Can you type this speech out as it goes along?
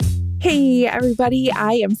Hey, everybody.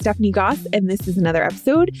 I am Stephanie Goss, and this is another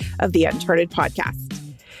episode of the Uncharted podcast.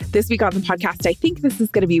 This week on the podcast, I think this is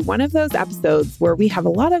going to be one of those episodes where we have a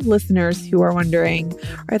lot of listeners who are wondering,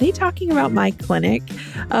 are they talking about my clinic?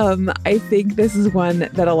 I think this is one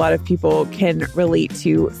that a lot of people can relate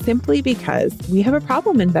to simply because we have a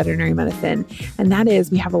problem in veterinary medicine, and that is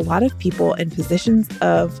we have a lot of people in positions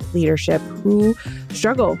of leadership who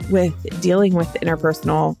struggle with dealing with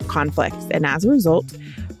interpersonal conflicts. And as a result,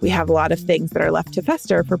 we have a lot of things that are left to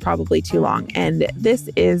fester for probably too long. And this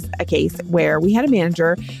is a case where we had a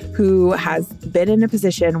manager who has been in a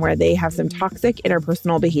position where they have some toxic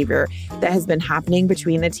interpersonal behavior that has been happening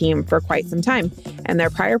between the team for quite some time. And their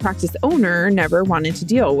prior practice owner never wanted to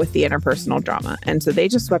deal with the interpersonal drama. And so they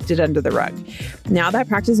just swept it under the rug. Now that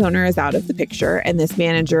practice owner is out of the picture and this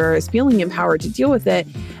manager is feeling empowered to deal with it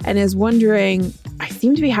and is wondering, I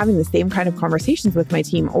seem to be having the same kind of conversations with my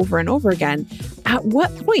team over and over again. At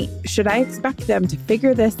what point should I expect them to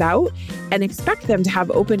figure this out and expect them to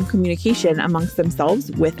have open communication amongst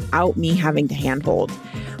themselves without me having to handhold?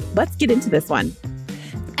 Let's get into this one.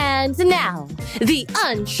 And now, the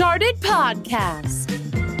Uncharted podcast.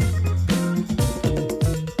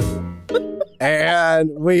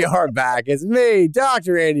 And we are back. It's me,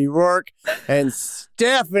 Dr. Andy Rourke, and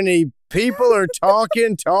Stephanie. People are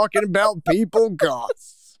talking about people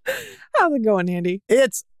goss. How's it going, Andy?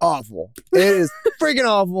 It's awful. It is freaking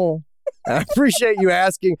awful. I appreciate you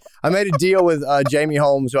asking. I made a deal with Jamie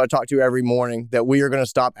Holmes, who I talk to every morning, that we are going to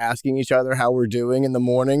stop asking each other how we're doing in the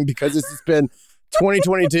morning because this has been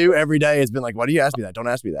 2022. Every day has been like, why do you ask me that? Don't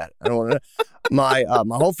ask me that. I don't want to know. My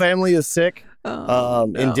whole family is sick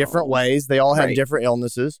in different ways. They all have different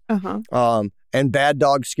illnesses. And Bad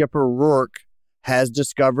Dog Skipper Rourke has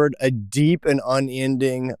discovered a deep and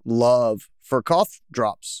unending love for cough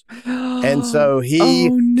drops. And so he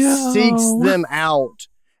seeks them out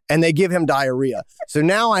and they give him diarrhea. So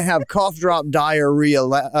now I have cough drop diarrhea,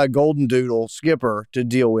 golden doodle Skipper to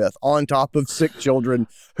deal with on top of sick children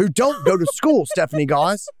who don't go to school, Stephanie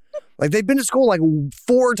Goss. Like they've been to school like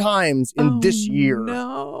 4 times in this year.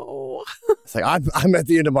 No. It's like I'm at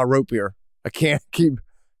the end of my rope here. I can't keep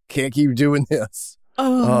doing this.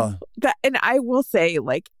 And I will say,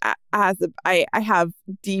 like, I have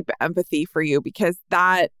deep empathy for you because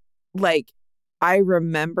that, like, I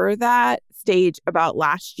remember that stage about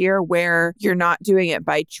last year where you're not doing it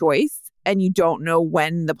by choice and you don't know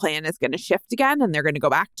when the plan is going to shift again and they're going to go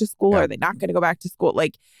back to school or they're not going to go back to school.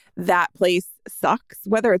 Like, that place sucks,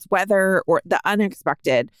 whether it's weather or the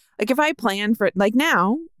unexpected. Like, if I plan for, like,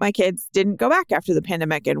 now my kids didn't go back after the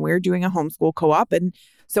pandemic and we're doing a homeschool co-op. And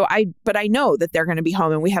so I know that they're going to be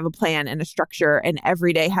home and we have a plan and a structure and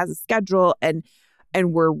every day has a schedule and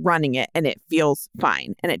we're running it and it feels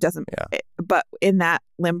fine and it doesn't. But in that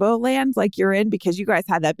limbo land, like you're in, because you guys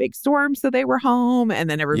had that big storm, so they were home and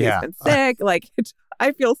then everybody's been sick.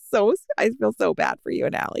 I feel so bad for you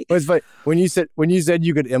and Allie. It's funny when you said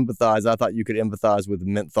you could empathize. I thought you could empathize with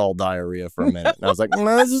menthol diarrhea for a minute, and I was like,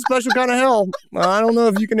 no, this is a special kind of hell. I don't know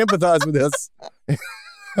if you can empathize with this.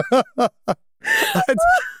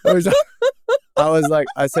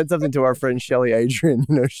 I said something to our friend Shelly Adrian.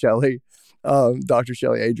 You know, Shelly, Dr.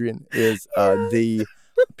 Shelly Adrian is the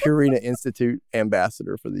Purina Institute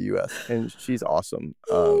ambassador for the U.S. and she's awesome.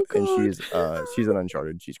 And she's an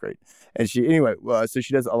Uncharted. She's great. And so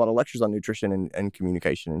she does a lot of lectures on nutrition and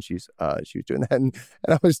communication. And she was doing that. And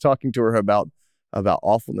I was talking to her about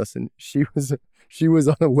awfulness. And she was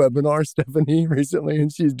on a webinar, Stephanie, recently,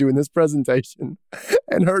 and she's doing this presentation.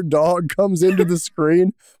 And her dog comes into the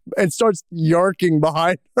screen and starts yarking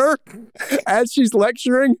behind her as she's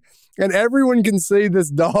lecturing. And everyone can see this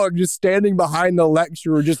dog just standing behind the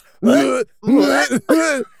lecturer, just and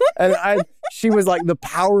she was like the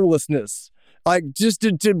powerlessness, like just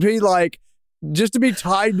to be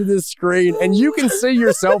tied to this screen, and you can see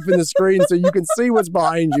yourself in the screen, so you can see what's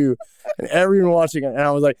behind you, and everyone watching it. And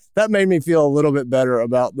I was like, that made me feel a little bit better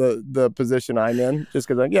about the position I'm in, just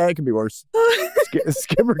because it could be worse.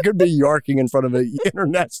 Skipper could be yarking in front of an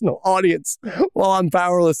international audience while I'm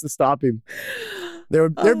powerless to stop him.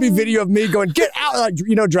 There'd be video of me going, get out, like,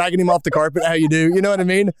 dragging him off the carpet. How you do? You know what I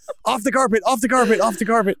mean? Off the carpet, off the carpet, off the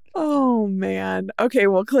carpet. Oh, man. Okay,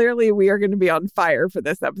 well, clearly we are going to be on fire for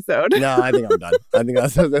this episode. No, I think I'm done. I think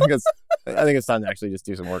it's time to actually just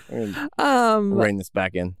do some work. Rein this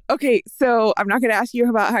back in. Okay, so I'm not going to ask you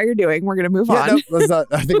about how you're doing. We're going to move on. No, let's not.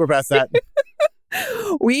 I think we're past that.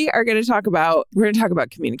 We're going to talk about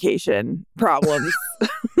communication problems.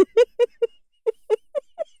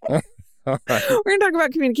 All right. We're going to talk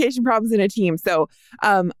about communication problems in a team. So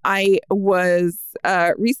I was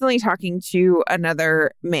recently talking to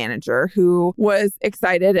another manager who was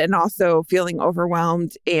excited and also feeling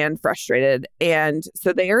overwhelmed and frustrated. And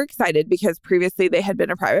so they are excited because previously they had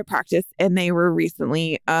been a private practice and they were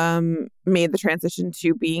recently made the transition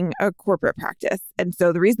to being a corporate practice. And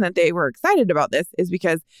so the reason that they were excited about this is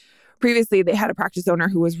because previously they had a practice owner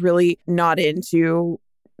who was really not into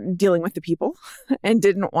dealing with the people and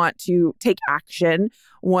didn't want to take action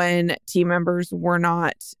when team members were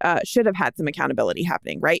not, should have had some accountability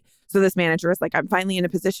happening, right? So this manager is like, I'm finally in a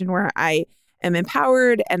position where I am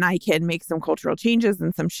empowered and I can make some cultural changes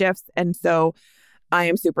and some shifts. And so I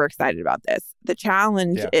am super excited about this. The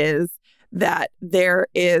challenge is that there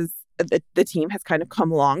is, the team has kind of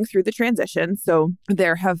come along through the transition. So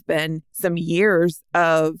there have been some years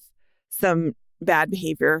of some bad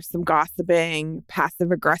behavior, some gossiping,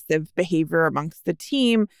 passive aggressive behavior amongst the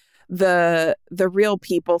team, the real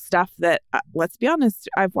people stuff that, let's be honest,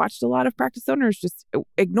 I've watched a lot of practice owners just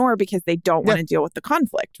ignore because they don't want to deal with the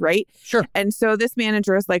conflict, right? Sure. And so this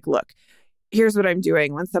manager is like, look, here's what I'm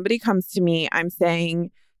doing. When somebody comes to me, I'm saying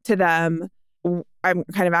to them, I'm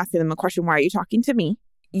kind of asking them a question, why are you talking to me?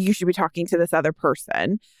 You should be talking to this other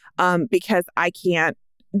person, because I can't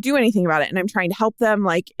do anything about it. And I'm trying to help them.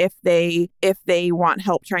 Like if they want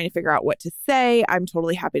help trying to figure out what to say, I'm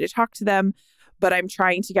totally happy to talk to them, but I'm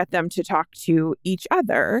trying to get them to talk to each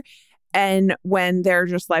other. And when they're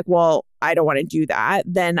just like, well, I don't want to do that,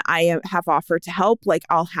 then I have offered to help. Like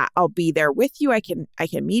I'll be there with you. I can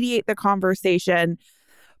mediate the conversation,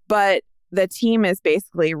 but the team is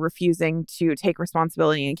basically refusing to take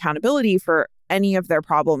responsibility and accountability for any of their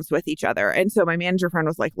problems with each other. And so my manager friend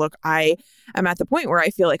was like, look, I am at the point where I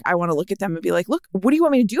feel like I want to look at them and be like, look, what do you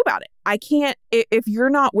want me to do about it? I can't, if you're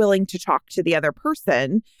not willing to talk to the other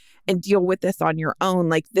person and deal with this on your own,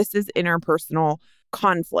 like this is interpersonal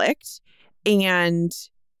conflict and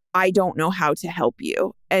I don't know how to help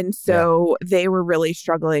you. And so they were really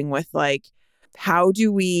struggling with like, how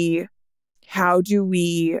do I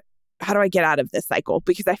get out of this cycle?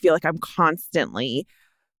 Because I feel like I'm constantly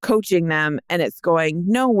coaching them and it's going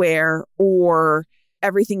nowhere, or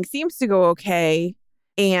everything seems to go okay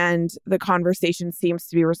and the conversation seems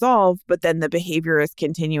to be resolved, but then the behavior is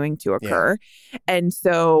continuing to occur. And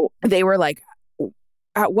so they were like,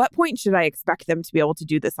 at what point should I expect them to be able to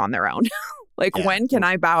do this on their own? Like, when can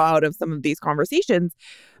I bow out of some of these conversations?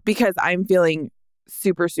 Because I'm feeling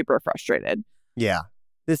super, super frustrated. Yeah.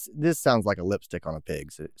 This sounds like a lipstick on a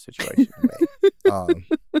pig situation to me.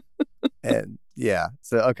 And yeah,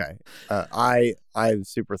 so okay, I'm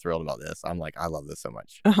super thrilled about this. I'm like, I love this so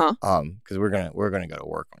much. Because we're gonna go to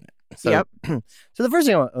work on it. So, so the first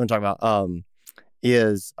thing I want to talk about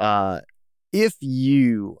is if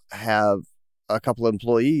you have a couple of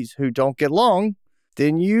employees who don't get along,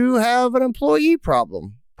 then you have an employee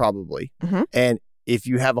problem probably. And if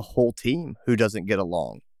you have a whole team who doesn't get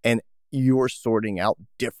along and you're sorting out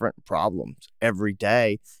different problems every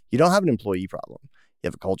day, you don't have an employee problem. You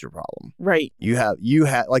have a culture problem. Right. You have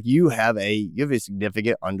a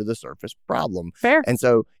significant under the surface problem. Fair. And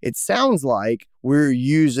so it sounds like we're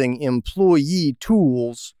using employee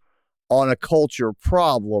tools on a culture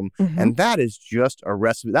problem. And that is just a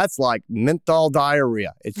recipe. That's like menthol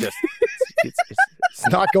diarrhea. It's just, it's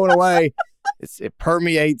not going away. It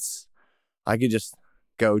permeates. I could just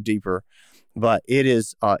go deeper, but it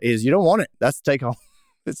is you don't want it. That's the take home.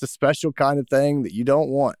 It's a special kind of thing that you don't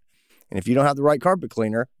want. And if you don't have the right carpet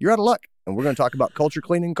cleaner, you're out of luck. And we're going to talk about culture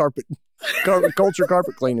cleaning, carpet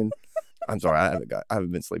cleaning. I'm sorry, I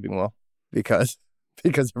haven't been sleeping well because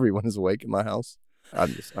everyone is awake in my house.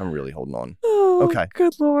 I'm really holding on. Oh, okay.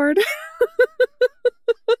 Good Lord.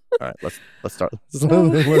 All right, let's start.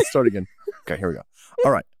 Let's start again. Okay, here we go.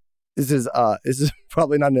 All right. This is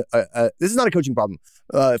probably not this is not a coaching problem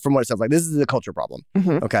from what it sounds like. This is a culture problem.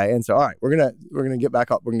 Okay, and so all right, we're gonna get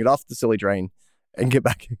back up. We're gonna get off the silly train and get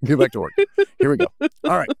back to work. Here we go.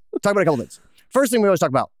 All right, talk about a couple things. First thing we always talk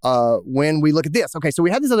about when we look at this. Okay, so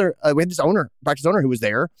we had this practice owner who was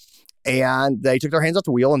there, and they took their hands off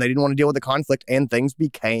the wheel and they didn't want to deal with the conflict, and things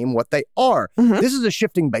became what they are. This is a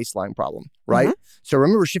shifting baseline problem, right? So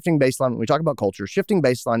remember, shifting baseline, when we talk about culture, shifting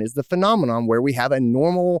baseline is the phenomenon where we have a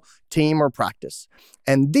normal team or practice.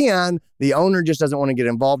 And then the owner just doesn't want to get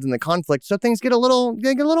involved in the conflict. So things get a little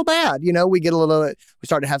bad. You know, we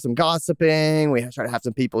start to have some gossiping. We start to have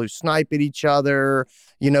some people who snipe at each other.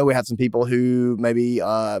 You know, we have some people who maybe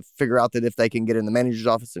figure out that if they can get in the manager's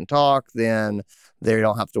office and talk, then they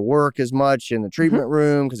don't have to work as much in the treatment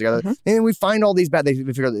room because and then we find all these we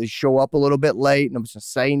figure out that they show up a little bit late. Nobody's going to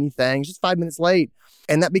say anything, just 5 minutes late.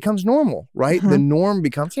 And that becomes normal, right? The norm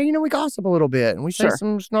becomes, hey, we gossip a little bit and we say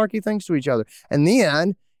some snarky things to each other. And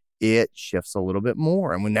then it shifts a little bit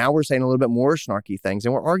more. And now we're saying a little bit more snarky things,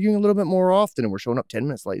 and we're arguing a little bit more often, and we're showing up 10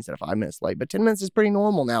 minutes late instead of 5 minutes late. But 10 minutes is pretty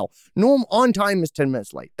normal now. Normal on time is 10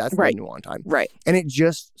 minutes late. That's the new on time. Right. And it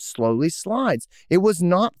just slowly slides. It was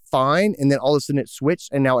not fine, and then all of a sudden it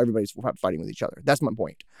switched, and now everybody's fighting with each other. That's my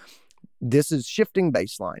point. This is shifting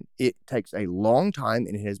baseline. It takes a long time,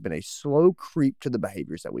 and it has been a slow creep to the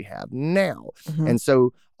behaviors that we have now. Mm-hmm. And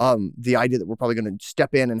so the idea that we're probably going to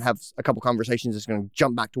step in and have a couple conversations is going to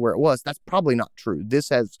jump back to where it was, that's probably not true. This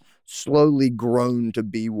has slowly grown to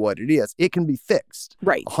be what it is. It can be fixed.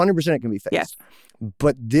 Right. 100% it can be fixed. Yes.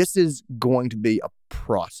 But this is going to be a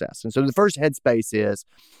process. And so the first headspace is,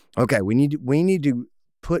 okay, we need to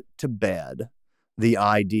put to bed the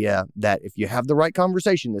idea that if you have the right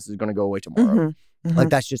conversation, this is going to go away tomorrow. Mm-hmm. Mm-hmm.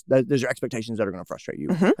 Like those are expectations that are going to frustrate you.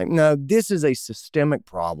 Mm-hmm. Like, no, this is a systemic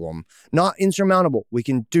problem, not insurmountable. We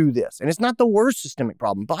can do this. And it's not the worst systemic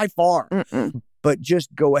problem by far. Mm-mm. But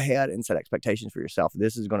just go ahead and set expectations for yourself.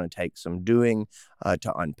 This is going to take some doing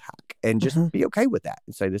to unpack, and just be okay with that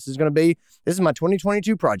and say, this is my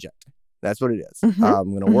 2022 project. That's what it is. Mm-hmm. I'm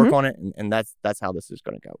going to work on it, and that's how this is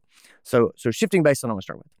going to go. So shifting baseline, I'm going to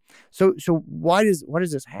start with. So why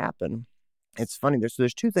does this happen? It's funny.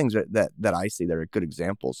 There's two things that I see that are good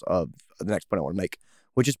examples of the next point I want to make,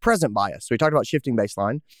 which is present bias. So we talked about shifting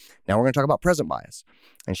baseline. Now we're going to talk about present bias.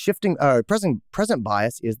 And shifting present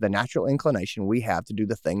bias is the natural inclination we have to do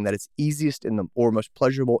the thing that is easiest or most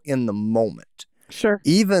pleasurable in the moment. Sure.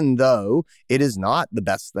 Even though it is not the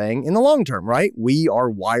best thing in the long term, right? We are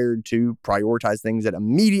wired to prioritize things that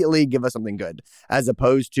immediately give us something good, as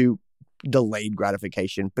opposed to delayed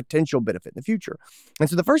gratification, potential benefit in the future. And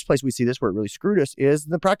so the first place we see this where it really screwed us is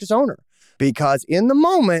the practice owner. Because in the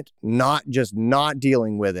moment, not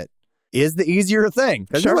dealing with it is the easier thing.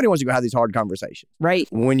 Because everybody wants to go have these hard conversations. Right.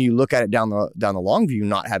 When you look at it down the long view,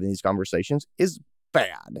 not having these conversations is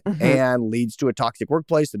bad and leads to a toxic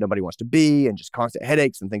workplace that nobody wants to be, and just constant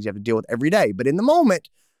headaches and things you have to deal with every day. But in the moment,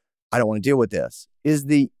 I don't want to deal with this is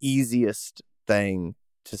the easiest thing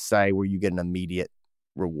to say, where you get an immediate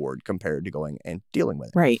reward compared to going and dealing with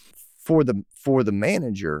it. Right. For the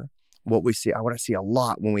manager, what I see a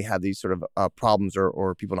lot when we have these sort of problems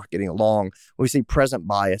or people not getting along, we see present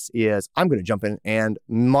bias is, I'm going to jump in and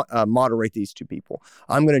moderate these two people.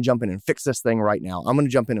 I'm going to jump in and fix this thing right now. I'm going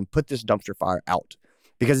to jump in and put this dumpster fire out.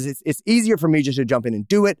 Because it's easier for me just to jump in and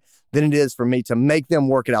do it than it is for me to make them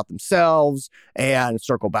work it out themselves and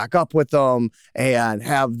circle back up with them and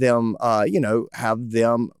have them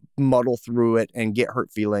muddle through it and get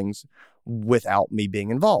hurt feelings without me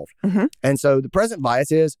being involved. Mm-hmm. And so the present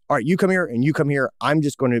bias is, all right, you come here and you come here. I'm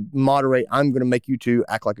just going to moderate. I'm going to make you two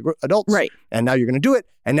act like adults. Right. And now you're going to do it.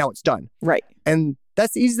 And now it's done. Right. And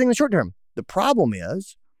that's the easy thing in the short term. The problem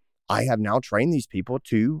is, I have now trained these people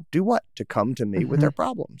to do what? To come to me with their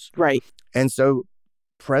problems. Right. And so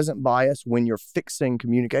present bias, when you're fixing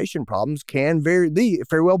communication problems, can very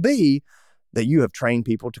well be that you have trained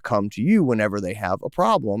people to come to you whenever they have a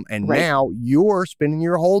problem. And now you're spending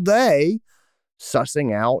your whole day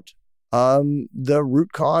sussing out the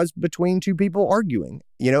root cause between two people arguing,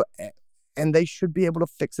 and they should be able to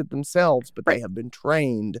fix it themselves, but they have been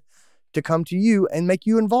trained to come to you and make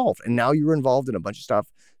you involved. And now you're involved in a bunch of stuff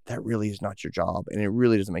that really is not your job, and it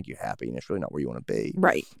really doesn't make you happy, and it's really not where you want to be.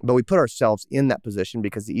 Right. But we put ourselves in that position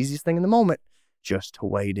because the easiest thing in the moment, just to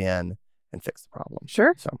wade in and fix the problem.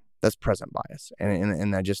 Sure. So that's present bias.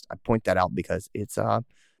 And I point that out because it's, a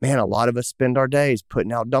lot of us spend our days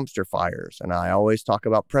putting out dumpster fires. And I always talk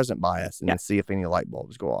about present bias and then see if any light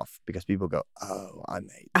bulbs go off, because people go, oh, I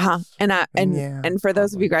made this. And for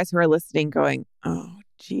those of you guys who are listening going, oh,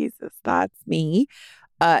 Jesus, that's me.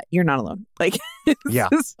 You're not alone. Yeah.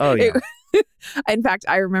 Oh, yeah. In fact,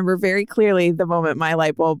 I remember very clearly the moment my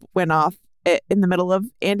light bulb went off in the middle of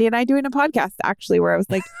Andy and I doing a podcast, actually, where I was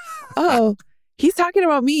like, oh, he's talking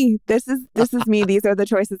about me. This is me. These are the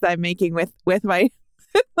choices I'm making with my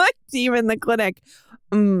team in the clinic.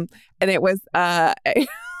 And it was, I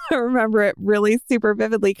remember it really super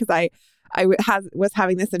vividly because I was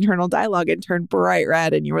having this internal dialogue and turned bright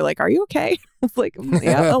red, and you were like, "Are you okay?" I was like,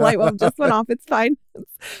 "Yeah, the light bulb just went off. It's fine."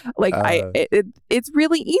 It's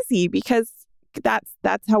really easy because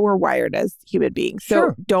that's how we're wired as human beings.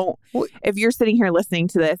 So if you're sitting here listening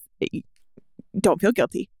to this, don't feel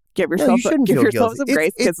guilty. Give yourself some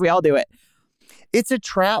grace, because we all do it. It's a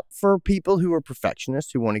trap for people who are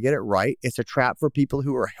perfectionists who want to get it right. It's a trap for people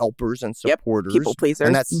who are helpers and supporters. People pleasers.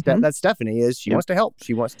 And that's Stephanie is. She wants to help.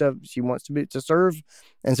 She wants to serve,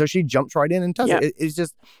 and so she jumps right in and does it.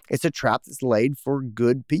 It's a trap that's laid for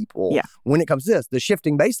good people. Yeah. When it comes to this, the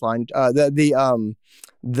shifting baseline, the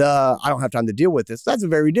I don't have time to deal with this. That's a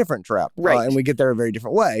very different trap, right? And we get there a very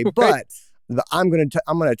different way, but. I'm going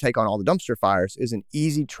to take on all the dumpster fires is an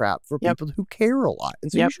easy trap for people who care a lot.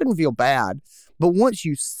 And so you shouldn't feel bad. But once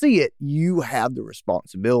you see it, you have the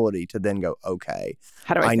responsibility to then go, okay,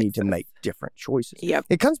 how do I need to make different choices. Yep.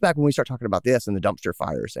 It comes back when we start talking about this and the dumpster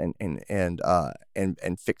fires and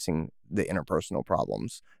fixing the interpersonal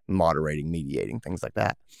problems, moderating, mediating, things like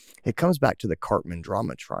that. It comes back to the Cartman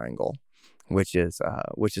drama triangle, which is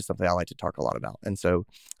something I like to talk a lot about. And so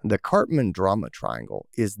the Cartman drama triangle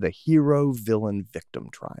is the hero, villain, victim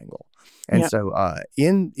triangle. And so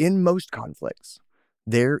in most conflicts,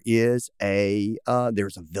 there's a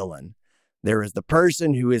villain. There is the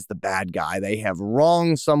person who is the bad guy. They have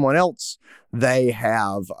wronged someone else. They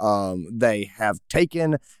have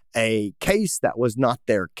taken a case that was not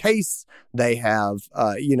their case. They have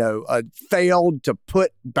failed to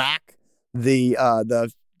put back the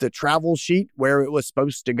travel sheet where it was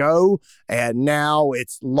supposed to go, and now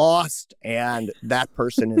it's lost, and that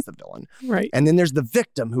person is the villain. Right. And then there's the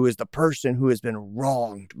victim, who is the person who has been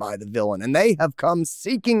wronged by the villain, and they have come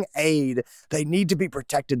seeking aid. They need to be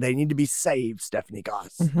protected. They need to be saved, Stephanie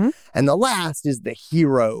Goss. Mm-hmm. And the last is the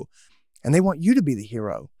hero, and they want you to be the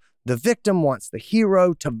hero. The victim wants the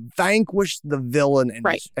hero to vanquish the villain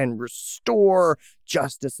and restore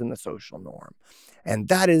justice in the social norm. And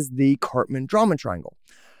that is the Cartman drama triangle.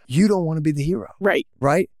 You don't want to be the hero. Right.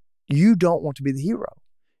 Right? You don't want to be the hero.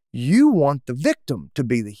 You want the victim to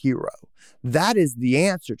be the hero. That is the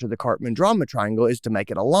answer to the Cartman drama triangle, is to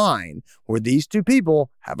make it a line where these two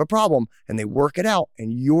people have a problem and they work it out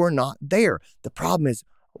and you're not there. The problem is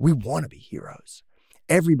we want to be heroes.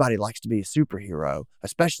 Everybody likes to be a superhero,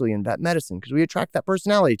 especially in vet medicine, because we attract that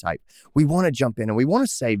personality type. We want to jump in and we want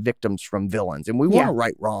to save victims from villains and we want to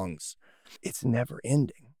right wrongs. It's never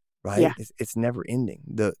ending. Right? Yeah. It's never ending.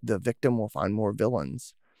 The victim will find more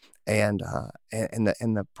villains, and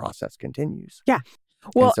the process continues. Yeah.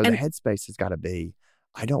 Well, and so the headspace has got to be,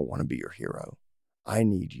 I don't want to be your hero. I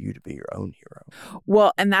need you to be your own hero.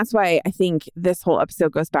 Well, and that's why I think this whole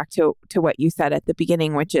episode goes back to what you said at the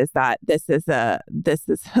beginning, which is that this is a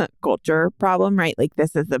culture problem, right? Like,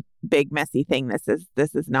 this is a big messy thing.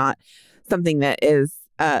 This is not something that is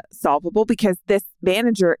solvable, because this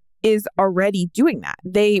manager is already doing that.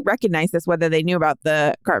 They recognize this, whether they knew about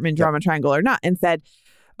the Cartman drama triangle or not, and said,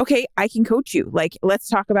 okay, I can coach you. Like, let's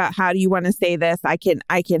talk about, how do you want to say this? I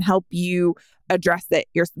can help you address it.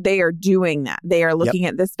 They are doing that. They are looking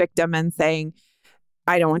at this victim and saying,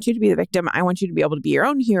 I don't want you to be the victim. I want you to be able to be your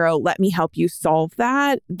own hero. Let me help you solve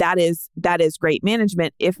that. That is great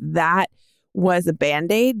management. If that was a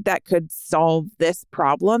Band-Aid that could solve this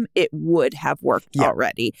problem, it would have worked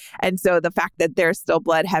already. And so the fact that there's still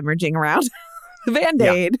blood hemorrhaging around the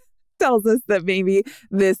Band-Aid tells us that maybe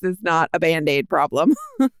this is not a Band-Aid problem,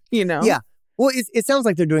 Yeah. Well, it sounds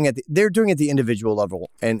like they're doing it at the individual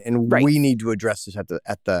level, and we need to address this at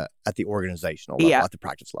the organizational level, at the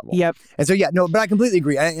practice level. Yep. And so but I completely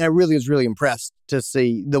agree. And I really was really impressed to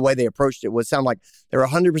see the way they approached it. Was sound like they're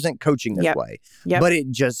 100% coaching this way, but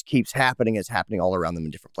it just keeps happening. It's happening all around them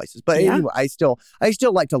in different places. But anyway, I still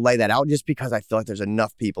like to lay that out, just because I feel like there's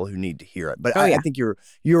enough people who need to hear it. But I think you're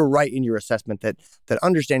right in your assessment that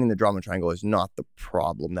understanding the drama triangle is not the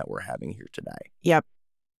problem that we're having here today. Yep.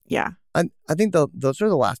 Yeah. I think those are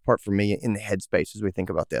the last part for me in the headspace as we think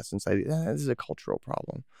about this and say, this is a cultural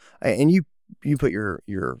problem. And you put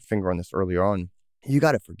your finger on this earlier on. You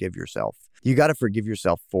got to forgive yourself. You got to forgive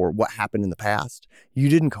yourself for what happened in the past. You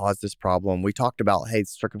didn't cause this problem. We talked about, hey,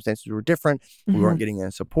 circumstances were different. We weren't getting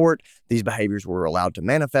any support. These behaviors were allowed to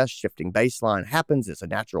manifest. Shifting baseline happens. It's a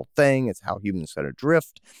natural thing. It's how humans sort of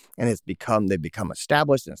drift. And they've become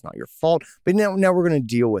established, and it's not your fault. But now we're going to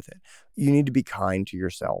deal with it. You need to be kind to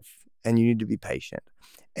yourself, and you need to be patient.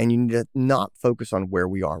 And you need to not focus on where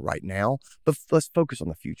we are right now, but let's focus on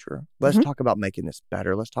the future. Let's talk about making this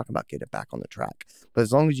better. Let's talk about getting it back on the track. But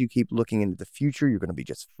as long as you keep looking into the future, you're going to be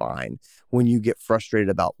just fine. When you get frustrated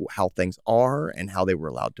about how things are and how they were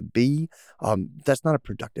allowed to be, that's not a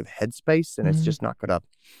productive headspace, and it's just not going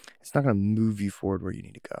to move you forward where you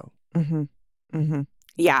need to go. Mm-hmm. Mm-hmm.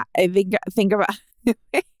 Yeah, I think about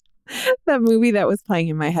the movie that was playing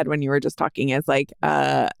in my head when you were just talking is like,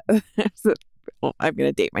 well, I'm going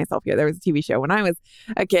to date myself here. There was a TV show when I was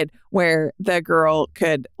a kid where the girl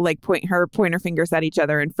could like point her fingers at each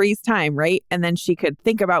other and freeze time, right? And then she could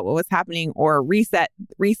think about what was happening or reset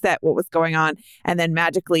what was going on. And then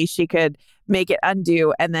magically she could make it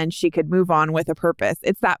undo, and then she could move on with a purpose.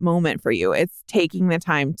 It's that moment for you. It's taking the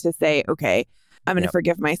time to say, okay, I'm going to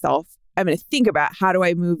forgive myself. I'm going to think about how do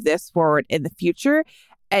I move this forward in the future?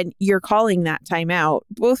 And you're calling that time out,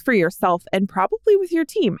 both for yourself and probably with your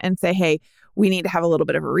team, and say, hey, we need to have a little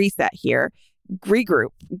bit of a reset here. Regroup,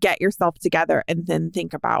 get yourself together, and then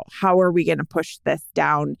think about how are we going to push this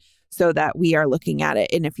down so that we are looking at it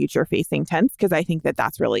in a future facing tense. Because I think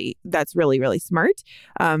that's really, really smart.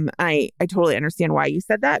 I totally understand why you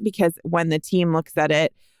said that, because when the team looks at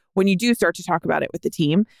it, when you do start to talk about it with the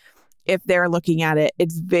team, if they're looking at it,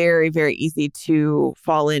 it's very, very easy to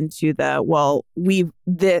fall into the, well,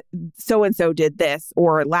 so-and-so did this,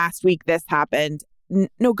 or last week this happened.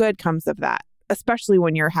 No good comes of that, especially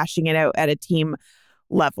when you're hashing it out at a team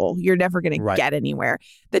level. You're never going to get anywhere.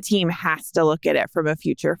 The team has to look at it from a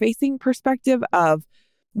future facing perspective of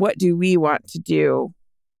what do we want to do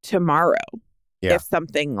tomorrow if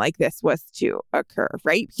something like this was to occur,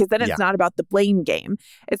 right? Because then it's not about the blame game.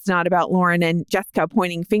 It's not about Lauren and Jessica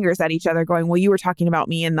pointing fingers at each other going, well, you were talking about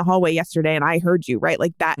me in the hallway yesterday and I heard you, right?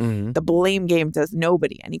 Like that, the blame game does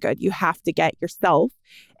nobody any good. You have to get yourself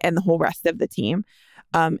and the whole rest of the team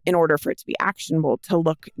in order for it to be actionable to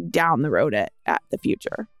look down the road at the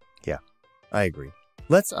future. Yeah, I agree.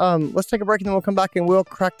 Let's take a break and then we'll come back and we'll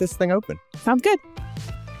crack this thing open. Sounds good.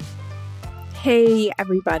 Hey,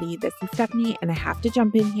 everybody, this is Stephanie, and I have to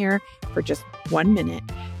jump in here for just 1 minute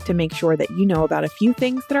to make sure that you know about a few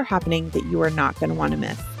things that are happening that you are not going to want to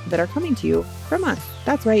miss, that are coming to you from us.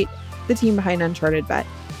 That's right, the team behind Uncharted Vet.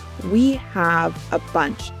 We have a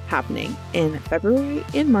bunch happening in February,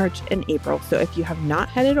 in March, and April. So if you have not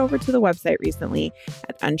headed over to the website recently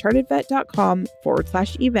at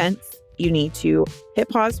unchartedvet.com/events, you need to hit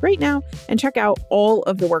pause right now and check out all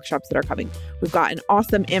of the workshops that are coming. We've got an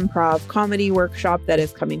awesome improv comedy workshop that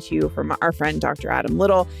is coming to you from our friend, Dr. Adam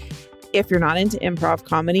Little. If you're not into improv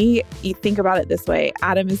comedy, you think about it this way.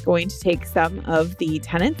 Adam is going to take some of the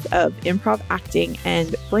tenets of improv acting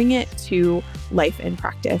and bring it to life and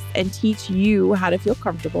practice and teach you how to feel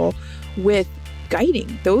comfortable with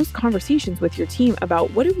guiding those conversations with your team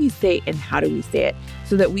about what do we say and how do we say it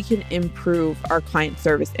so that we can improve our client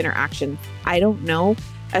service interactions. I don't know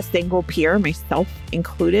a single peer, myself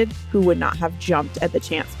included, who would not have jumped at the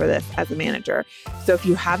chance for this as a manager. So if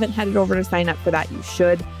you haven't headed over to sign up for that, you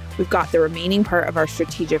should. We've got the remaining part of our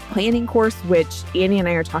strategic planning course, which Annie and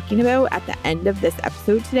I are talking about at the end of this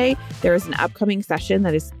episode today. There is an upcoming session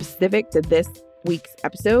that is specific to this week's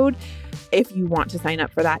episode. If you want to sign up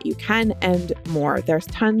for that, you can, and more. There's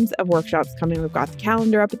tons of workshops coming. We've got the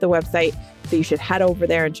calendar up at the website, so you should head over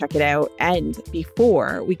there and check it out. And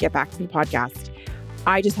before we get back to the podcast,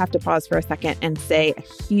 I just have to pause for a second and say a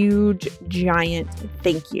huge, giant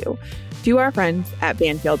thank you to our friends at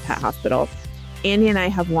Banfield Pet Hospital. Andy and I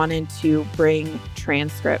have wanted to bring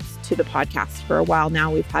transcripts to the podcast for a while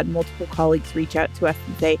now. We've had multiple colleagues reach out to us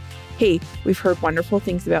and say, hey, we've heard wonderful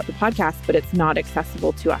things about the podcast, but it's not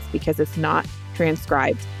accessible to us because it's not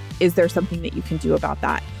transcribed. Is there something that you can do about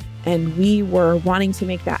that? And we were wanting to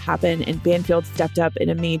make that happen, and Banfield stepped up in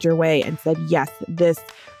a major way and said, yes, this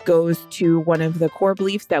goes to one of the core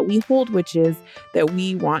beliefs that we hold, which is that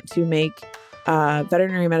we want to make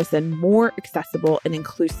veterinary medicine more accessible and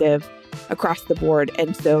inclusive across the board.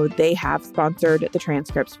 And so they have sponsored the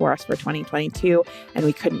transcripts for us for 2022, and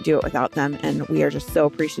we couldn't do it without them. And we are just so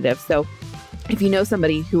appreciative. So if you know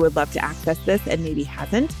somebody who would love to access this and maybe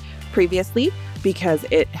hasn't previously because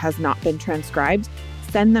it has not been transcribed,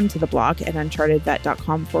 send them to the blog at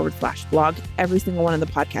unchartedvet.com/blog. Every single one of the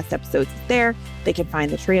podcast episodes is there. They can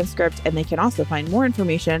find the transcript, and they can also find more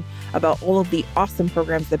information about all of the awesome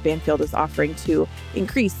programs that Banfield is offering to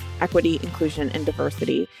increase equity, inclusion, and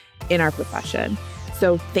diversity in our profession.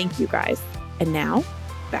 So thank you guys. And now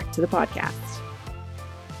back to the podcast.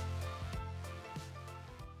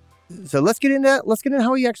 So let's get into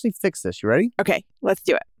how we actually fix this. You ready? Okay, let's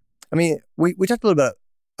do it. I mean, we talked a little bit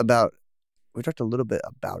about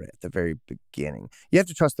it at the very beginning. You have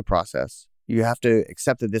to trust the process. You have to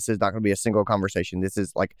accept that this is not going to be a single conversation. This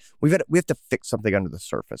is like we have to fix something under the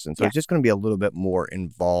surface, and so it's just going to be a little bit more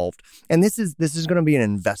involved. And this is going to be an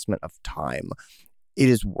investment of time. It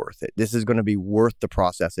is worth it. This is going to be worth the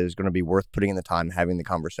process. It is going to be worth putting in the time, having the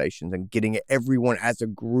conversations, and getting everyone as a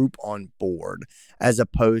group on board, as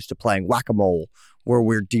opposed to playing whack-a-mole, where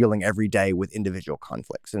we're dealing every day with individual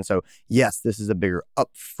conflicts. And so, yes, this is a bigger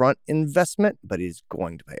upfront investment, but it is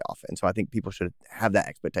going to pay off. And so I think people should have that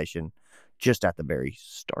expectation just at the very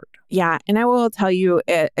start. Yeah. And I will tell you,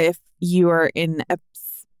 if you are in a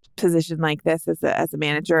position like this as a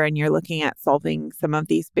manager and you're looking at solving some of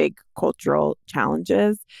these big cultural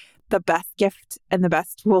challenges, the best gift and the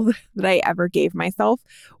best tool that I ever gave myself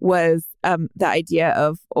was the idea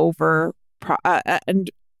of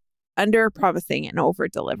under promising and over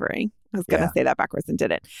delivering. I was going to say that backwards and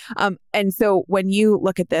didn't. And so when you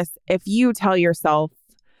look at this, if you tell yourself,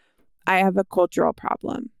 I have a cultural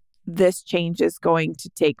problem, this change is going to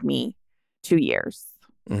take me 2 years,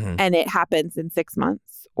 and it happens in 6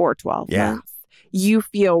 months or 12 months, you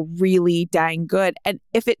feel really dang good. And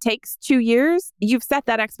if it takes 2 years, you've set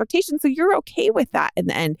that expectation. So you're okay with that in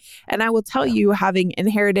the end. And I will tell you, having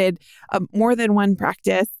inherited more than one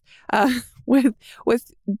practice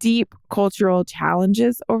with deep cultural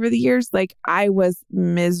challenges over the years, like I was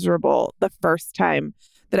miserable the first time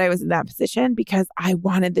that I was in that position because I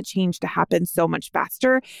wanted the change to happen so much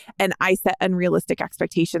faster. And I set unrealistic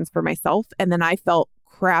expectations for myself. And then I felt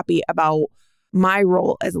crappy about my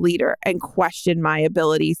role as a leader and questioned my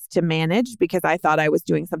abilities to manage because I thought I was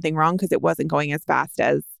doing something wrong because it wasn't going as fast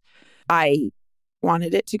as I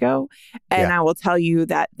wanted it to go. And I will tell you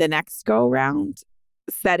that the next go round,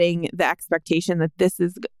 setting the expectation that this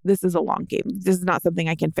is a long game. This is not something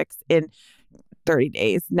I can fix in 30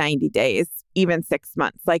 days, 90 days, even 6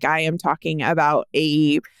 months. Like I am talking about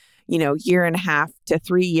a, 1.5 to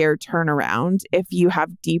 3 year turnaround. If you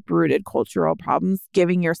have deep rooted cultural problems,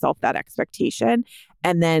 giving yourself that expectation.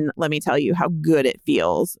 And then let me tell you how good it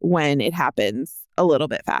feels when it happens a little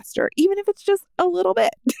bit faster, even if it's just a little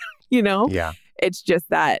bit, Yeah. It's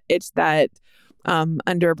that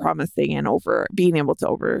under promising and over being able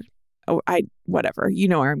to whatever, you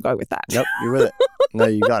know where I'm going with that. Nope, you're with it. No,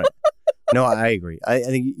 you got it. No, I agree. I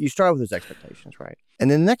think you start with those expectations, right? And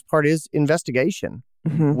then the next part is investigation.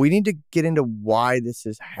 We need to get into why this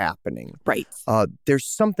is happening. Right. There's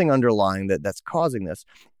something underlying that's causing this.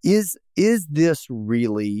 Is this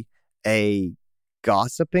really a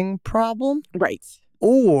gossiping problem? Right.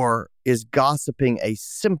 Or is gossiping a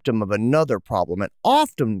symptom of another problem? And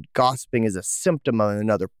often gossiping is a symptom of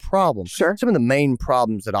another problem. Sure. Some of the main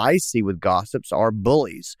problems that I see with gossips are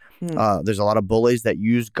bullies. There's a lot of bullies that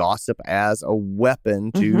use gossip as a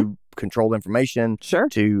weapon to control information,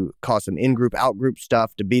 to cause some in-group, out-group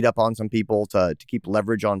stuff, to beat up on some people, to keep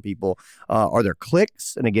leverage on people. Are there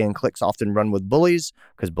cliques? And again, cliques often run with bullies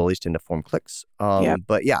because bullies tend to form cliques.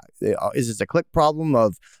 But yeah, is this a clique problem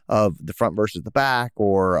of the front versus the back,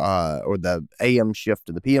 or the AM shift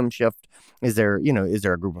to the PM shift? Is there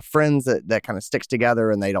a group of friends that kind of sticks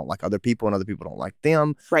together and they don't like other people and other people don't like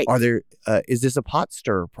them? Right. Is this a pot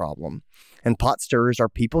stirrer problem? And pot stirrers are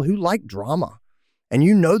people who like drama. And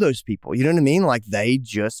you know those people, you know what I mean? Like they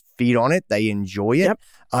just feed on it. They enjoy it. Yep.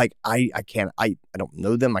 Like I don't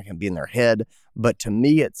know them. I can't be in their head. But to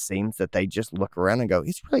me, it seems that they just look around and go,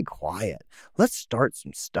 it's really quiet. Let's start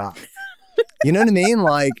some stuff. You know what I mean?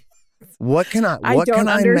 Like, what can I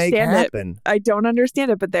make happen? I don't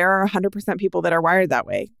understand it, but there are 100% people that are wired that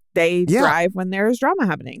way. They thrive when there's drama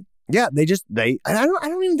happening. Yeah, and I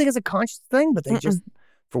don't even think it's a conscious thing, but they just,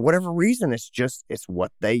 for whatever reason, it's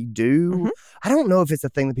what they do. I don't know if it's a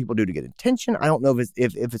thing that people do to get attention. I don't know if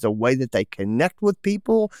it's a way that they connect with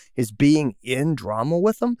people, is being in drama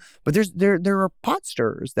with them. But there are pot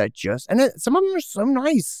stirrers that some of them are so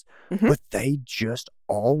nice, but they just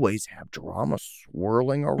always have drama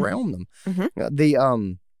swirling around them.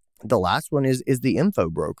 The last one is the info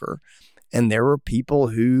broker, and there are people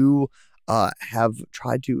who have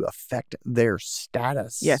tried to affect their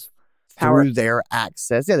status. Yes. Through their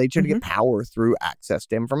access. Yeah, they try to get power through access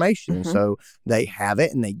to information. And so they have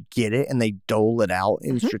it and they get it and they dole it out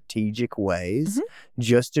in strategic ways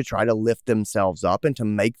just to try to lift themselves up and to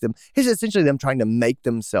make them, it's essentially them trying to make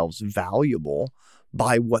themselves valuable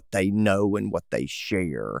by what they know and what they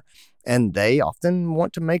share. And they often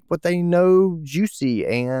want to make what they know juicy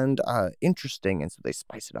and interesting. And so they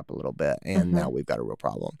spice it up a little bit. And now we've got a real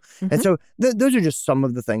problem. And so those are just some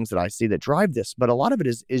of the things that I see that drive this. But a lot of it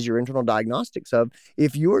is your internal diagnostics of,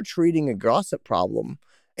 if you're treating a gossip problem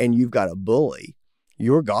and you've got a bully,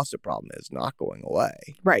 your gossip problem is not going away.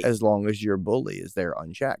 Right. As long as your bully is there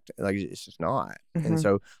unchecked. Like, it's just not. And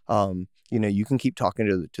so, you can keep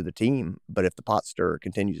talking to the team, but if the pot stirrer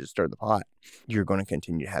continues to stir the pot, you're going to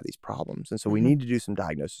continue to have these problems. And so we need to do some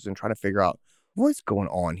diagnosis and try to figure out what's going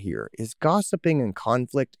on here. Is gossiping and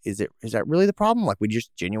conflict, is that really the problem? Like, we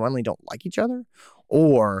just genuinely don't like each other?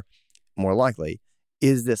 Or more likely,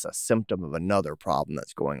 is this a symptom of another problem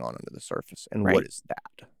that's going on under the surface? And what is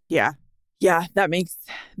that? Yeah. Yeah, that makes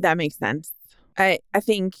sense. I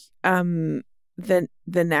think the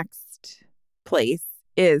next place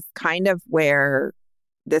is kind of where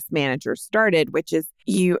this manager started, which is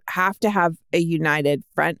you have to have a united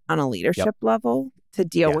front on a leadership level to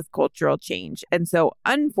deal with cultural change. And so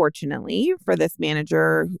unfortunately for this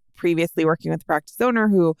manager previously working with a practice owner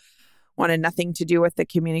who wanted nothing to do with the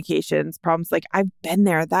communications problems, like I've been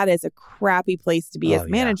there. That is a crappy place to be as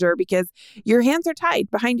manager because your hands are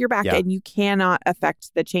tied behind your back and you cannot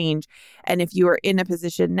affect the change. And if you are in a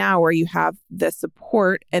position now where you have the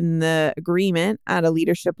support and the agreement at a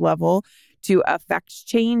leadership level to affect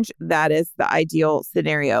change, that is the ideal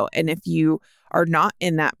scenario. And if you are not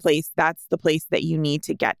in that place, that's the place that you need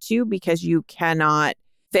to get to, because you cannot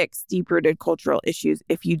fix deep-rooted cultural issues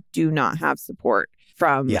if you do not have support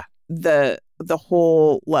from the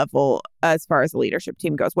whole level as far as the leadership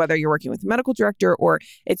team goes, whether you're working with a medical director or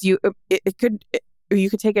it's you. You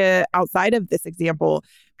could take a outside of this example.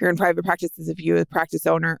 If you're in private practices, if you're a practice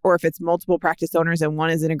owner, or if it's multiple practice owners and one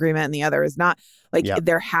is in agreement and the other is not, like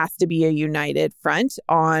there has to be a united front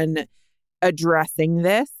on addressing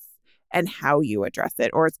this and how you address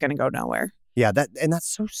it, or it's going to go nowhere. Yeah, that's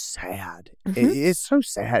so sad. It's so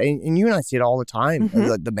sad. And you and I see it all the time.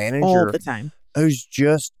 The manager all the time who's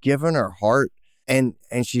just given her heart and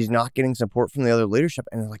she's not getting support from the other leadership.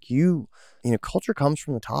 And like you know, culture comes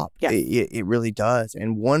from the top. Yes. It really does.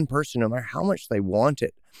 And one person, no matter how much they want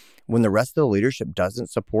it, when the rest of the leadership doesn't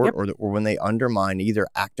support or when they undermine either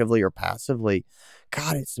actively or passively,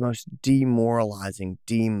 God, it's the most demoralizing,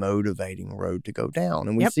 demotivating road to go down.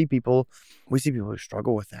 And we see people who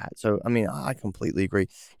struggle with that. So, I mean, I completely agree.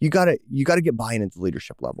 You gotta get buy-in at the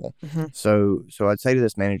leadership level. So I'd say to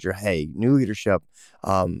this manager, hey, new leadership,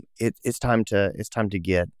 it's time to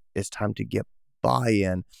get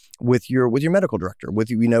buy-in with your medical director, with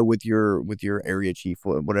your area chief,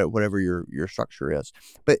 whatever your structure is.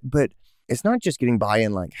 But it's not just getting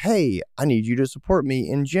buy-in like, hey, I need you to support me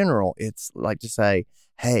in general. It's like to say,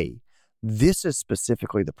 hey, this is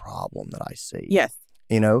specifically the problem that I see. Yes.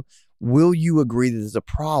 You know, will you agree that there's a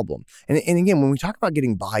problem? And again, when we talk about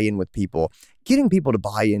getting buy-in with people, getting people to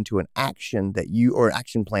buy into an action or an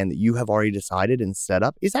action plan that you have already decided and set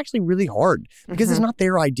up is actually really hard because it's not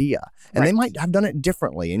their idea. And they might have done it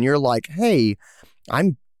differently. And you're like, hey,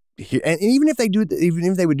 I'm here. And even if they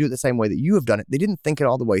would do it the same way that you have done it, they didn't think it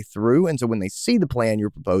all the way through. And so when they see the plan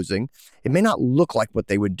you're proposing, it may not look like what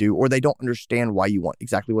they would do, or they don't understand why you want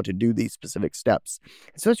exactly what to do these specific steps.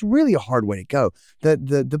 So it's really a hard way to go.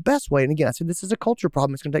 The best way, and again, I said this is a culture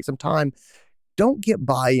problem. It's going to take some time. Don't get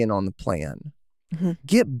buy-in on the plan.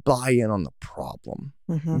 Get buy-in on the problem.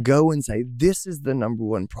 Go and say, this is the number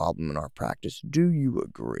one problem in our practice. Do you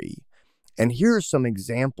agree? And here are some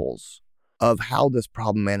examples of how this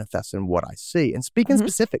problem manifests and what I see. And speak in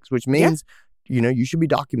specifics, which means, you should be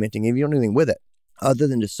documenting if you don't do anything with it, other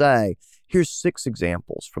than to say, here's 6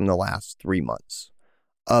 examples from the last 3 months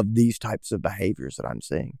of these types of behaviors that I'm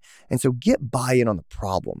seeing. And so get buy-in on the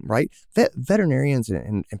problem, right? Veterinarians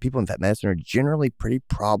and people in vet medicine are generally pretty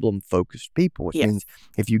problem-focused people, which means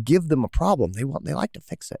if you give them a problem, they like to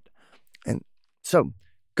fix it. And so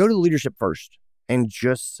go to the leadership first and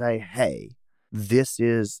just say, hey, this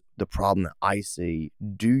is the problem that I see.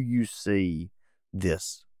 Do you see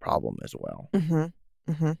this problem as well?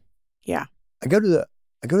 Yeah. I go to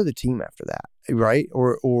the team after that, right?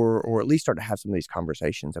 Or at least start to have some of these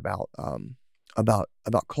conversations about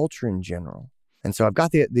culture in general. And so I've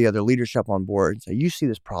got the other leadership on board and say, you see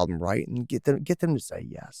this problem, right? And get them to say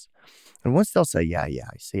yes. And once they'll say, yeah,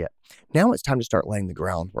 I see it. Now it's time to start laying the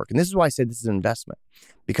groundwork. And this is why I said this is an investment,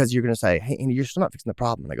 because you're going to say, hey, Andy, you're still not fixing the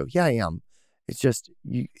problem. And I go, yeah, I am. It's just,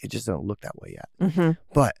 it just doesn't look that way yet.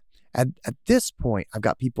 But at this point, I've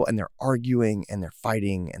got people and they're arguing and they're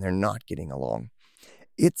fighting and they're not getting along.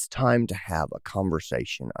 It's time to have a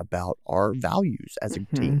conversation about our values as a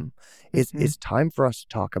team. It's time for us to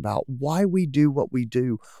talk about why we do what we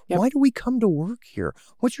do. Why do we come to work here?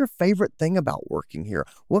 What's your favorite thing about working here?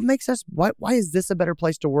 What makes us, why is this a better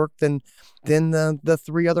place to work than the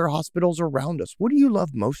 3 other hospitals around us? What do you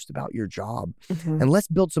love most about your job? And let's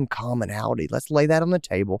build some commonality. Let's lay that on the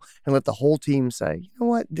table and let the whole team say, you know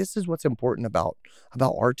what, this is what's important about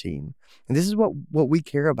our team. And this is what we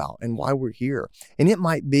care about and why we're here. And it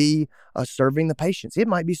might be serving the patients. It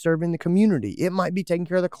might be serving the community. It might be taking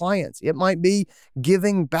care of the clients. It might be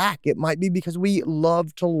giving back. It might be because we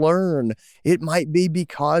love to learn. It might be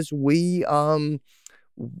because we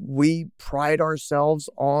pride ourselves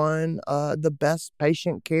on the best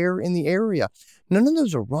patient care in the area. None of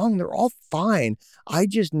those are wrong. They're all fine. I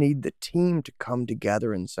just need the team to come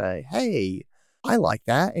together and say, hey, I like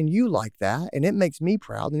that and you like that and it makes me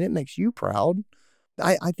proud and it makes you proud.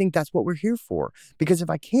 I think that's what we're here for. Because if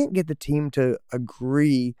I can't get the team to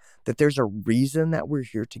agree that there's a reason that we're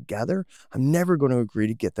here together, I'm never going to agree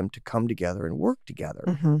to get them to come together and work together.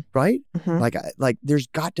 Mm-hmm. Right? Mm-hmm. Like there's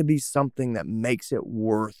got to be something that makes it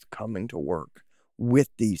worth coming to work with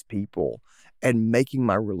these people and making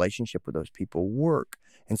my relationship with those people work.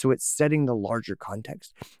 And so it's setting the larger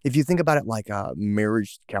context. If you think about it like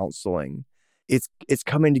marriage counseling, it's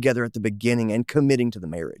coming together at the beginning and committing to the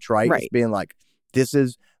marriage, right? Right. It's being like, this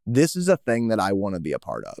is a thing that I want to be a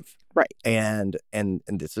part of. Right. And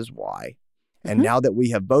this is why. And now that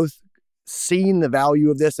we have both seen the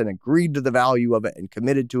value of this and agreed to the value of it and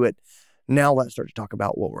committed to it, now let's start to talk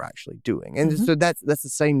about what we're actually doing. And so that's the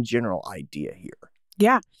same general idea here.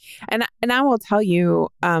 Yeah. And I will tell you,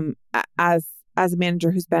 as a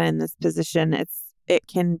manager who's been in this position, it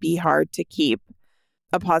can be hard to keep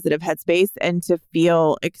a positive headspace and to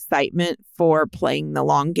feel excitement for playing the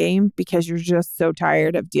long game because you're just so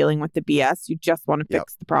tired of dealing with the BS. You just want to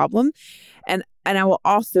fix the problem. And I will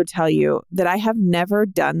also tell you that I have never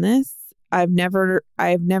done this. I've never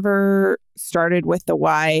started with the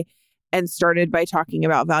why and started by talking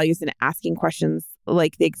about values and asking questions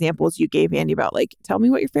like the examples you gave, Andy, about like, tell me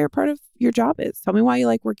what your favorite part of your job is. Tell me why you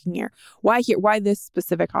like working here. Why here? Why this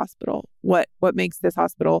specific hospital? What makes this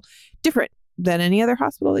hospital different than any other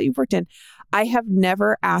hospital that you've worked in? I have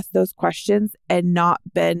never asked those questions and not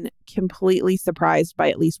been completely surprised by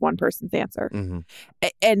at least one person's answer.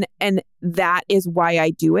 And that is why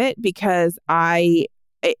I do it, because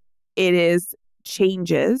it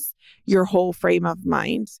changes your whole frame of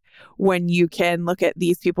mind when you can look at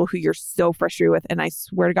these people who you're so frustrated with. And I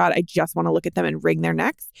swear to God, I just want to look at them and wring their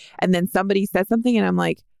necks. And then somebody says something and I'm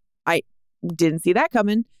like, I didn't see that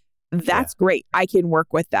coming. That's great. I can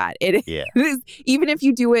work with that. It is, even if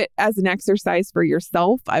you do it as an exercise for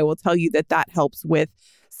yourself, I will tell you that helps with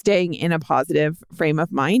staying in a positive frame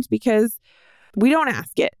of mind, because we don't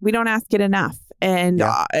ask it. We don't ask it enough and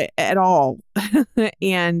at all.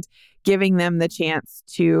 And giving them the chance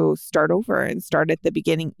to start over and start at the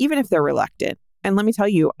beginning, even if they're reluctant. And let me tell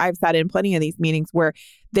you, I've sat in plenty of these meetings where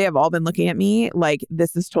they have all been looking at me like,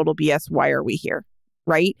 this is total BS. Why are we here?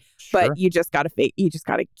 Right. Sure. But you just got to fake. You just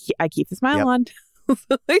got to, I keep the smile on,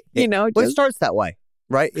 it starts that way.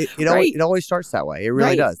 Right. It always starts that way. It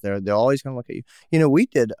really does. They're always going to look at you.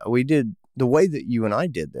 We did the way that you and I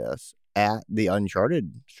did this at the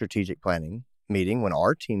Uncharted strategic planning meeting when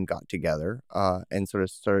our team got together and sort of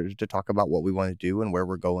started to talk about what we want to do and where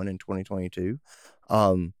we're going in 2022.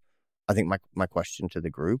 I think my question to the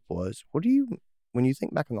group was, when you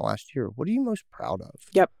think back in the last year, what are you most proud of?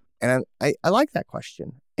 Yep. And I like that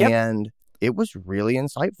question. Yep. And it was really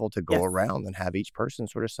insightful to go around and have each person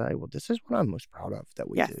sort of say, well, this is what I'm most proud of that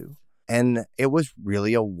we do. And it was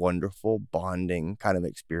really a wonderful bonding kind of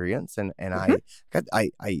experience. And I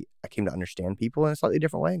came to understand people in a slightly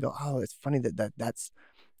different way and go, oh, it's funny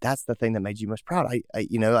that's the thing that made you most proud.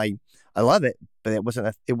 I love it, but it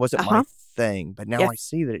wasn't my thing. But now I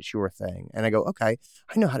see that it's your thing, and I go, okay,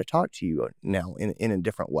 I know how to talk to you now in a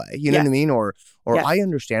different way. You know what I mean? Or I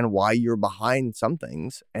understand why you're behind some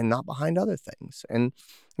things and not behind other things. And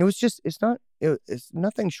it was just it's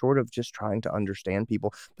nothing short of just trying to understand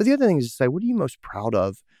people. But the other thing is to say, what are you most proud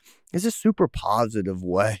of? Is a super positive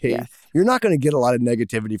way. Yes. You're not going to get a lot of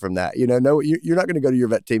negativity from that. You're not going to go to your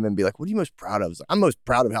vet team and be like, what are you most proud of? I'm most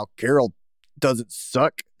proud of how Carol doesn't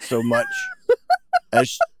suck so much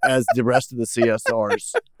as the rest of the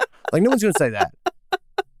CSRs. Like, no one's going to say that.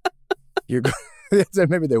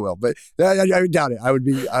 Maybe they will, but I doubt it. I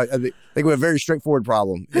think we have a very straightforward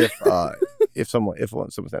problem if someone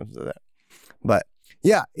says that. But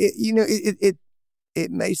yeah, it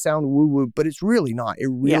may sound woo-woo, but it's really not. It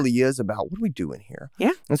really is about what are we doing here?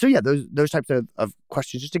 Yeah. And so, those types of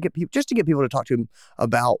questions just to get people to talk to them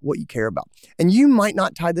about what you care about. And you might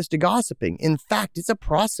not tie this to gossiping. In fact, it's a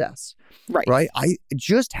process. Right?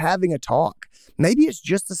 Just having a talk. Maybe it's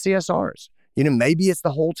just the CSRs. Maybe it's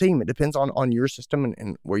the whole team. It depends on your system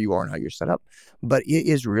and where you are and how you're set up. But it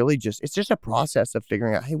is really it's just a process of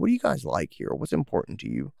figuring out, hey, what do you guys like here? What's important to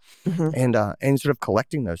you? Mm-hmm. And sort of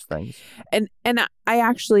collecting those things. And I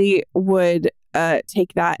actually would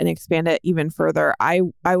take that and expand it even further. I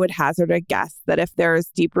would hazard a guess that if there's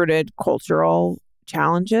deep-rooted cultural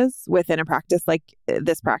challenges within a practice like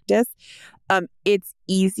this practice, it's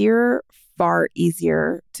far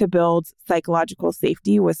easier to build psychological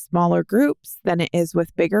safety with smaller groups than it is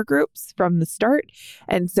with bigger groups from the start.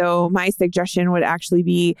 And so my suggestion would actually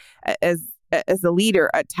be, as a leader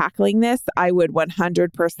at tackling this, I would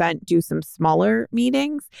 100% do some smaller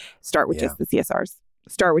meetings. Start with just the CSRs.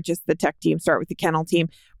 Start with just the tech team. Start with the kennel team.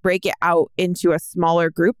 Break it out into a smaller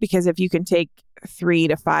group, because if you can take 3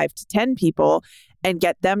 to 5 to 10 people and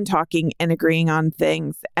get them talking and agreeing on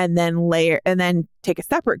things, and then take a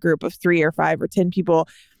separate group of 3 or 5 or 10 people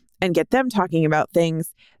and get them talking about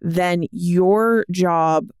things, then your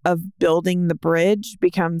job of building the bridge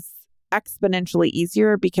becomes exponentially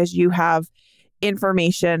easier because you have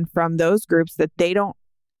information from those groups that they don't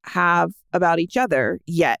have about each other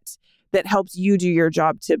yet, that helps you do your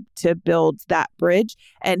job to build that bridge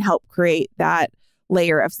and help create that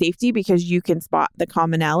layer of safety, because you can spot the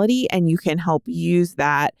commonality and you can help use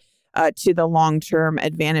that to the long-term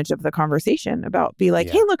advantage of the conversation about be like,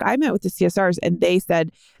 hey, look, I met with the CSRs and they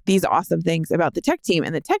said these awesome things about the tech team,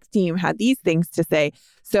 and the tech team had these things to say.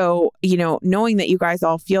 So, knowing that you guys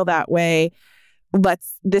all feel that way,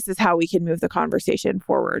 this is how we can move the conversation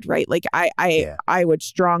forward, right? Like I would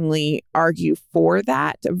strongly argue for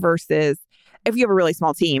that versus if you have a really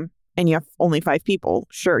small team and you have only 5 people,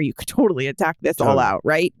 sure, you could totally attack this all out,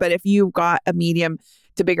 right? But if you've got a medium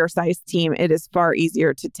to bigger size team, it is far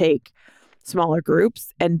easier to take smaller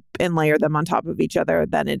groups and layer them on top of each other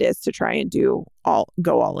than it is to try and go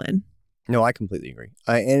all in. No, I completely agree.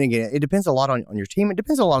 And again, it depends a lot on your team. It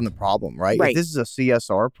depends a lot on the problem, right? If this is a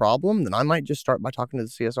CSR problem, then I might just start by talking to the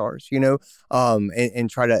CSRs, and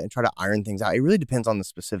try to iron things out. It really depends on the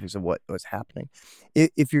specifics of what's happening.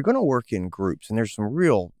 If you're going to work in groups, and there's some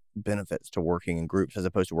real benefits to working in groups as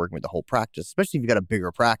opposed to working with the whole practice, especially if you've got a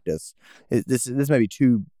bigger practice. This may be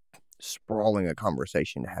too sprawling a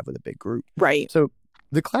conversation to have with a big group. Right. So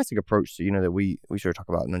the classic approach, that we sort of talk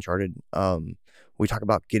about in Uncharted, we talk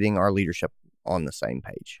about getting our leadership on the same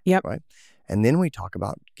page. Yep. Right. And then we talk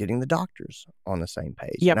about getting the doctors on the same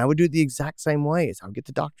page. Yep. And I would do it the exact same way. Is I would get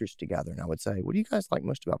the doctors together and I would say, what do you guys like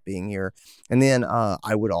most about being here? And then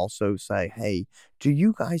I would also say, hey, do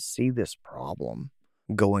you guys see this problem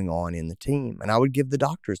going on in the team? And I would give the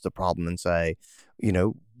doctors the problem and say,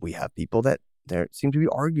 we have people that seem to be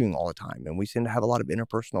arguing all the time, and we seem to have a lot of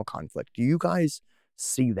interpersonal conflict. Do you guys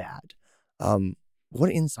see that? What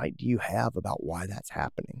insight do you have about why that's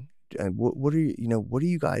happening? What are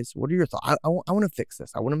your thoughts? I want to fix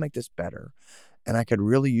this. I want to make this better. And I could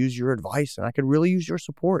really use your advice, and I could really use your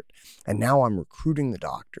support. And now I'm recruiting the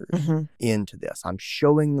doctors into this. I'm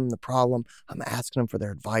showing them the problem. I'm asking them for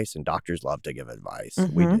their advice, and doctors love to give advice.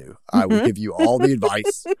 We do. I will give you all the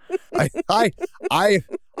advice.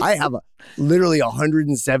 I have literally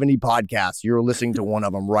 170 podcasts. You're listening to one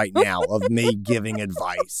of them right now of me giving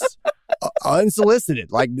advice,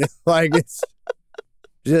 unsolicited. Like it's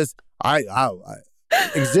just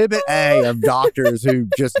Exhibit A of doctors who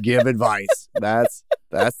just give advice. That's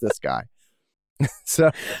this guy.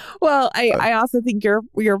 So, well, I also think your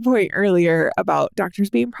point earlier about doctors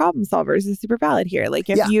being problem solvers is super valid here. Like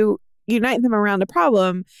if you unite them around a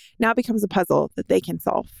problem, now it becomes a puzzle that they can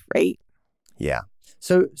solve, right? Yeah.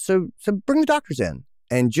 So bring the doctors in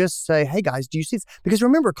and just say, hey guys, do you see this? Because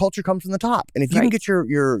remember, culture comes from the top. And if you can get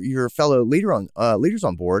your fellow leaders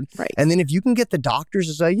on board, and then if you can get the doctors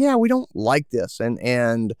to say, yeah, we don't like this,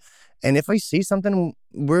 and if I see something,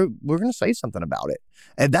 we're going to say something about it.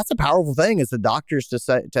 And that's a powerful thing, is the doctors to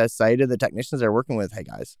say to the technicians they're working with, hey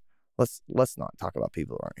guys, let's not talk about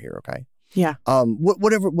people who aren't here, okay? Yeah.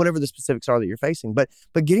 Whatever the specifics are that you're facing, but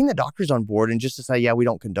getting the doctors on board and just to say, yeah, we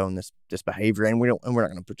don't condone this behavior, and we're not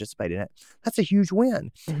going to participate in it. That's a huge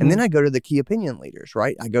win. And then I go to the key opinion leaders,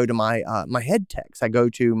 right? I go to my head techs. I go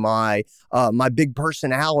to my big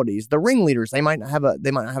personalities, the ringleaders. They might not have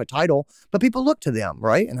a title, but people look to them,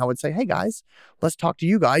 right? And I would say, hey guys, let's talk to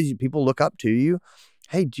you guys. People look up to you.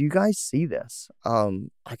 Hey, do you guys see this?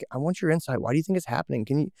 I want your insight. Why do you think it's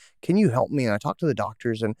happening? Can you help me? And I talk to the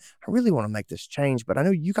doctors, and I really want to make this change, but I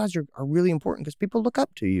know you guys are really important because people look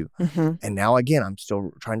up to you. And now, again, I'm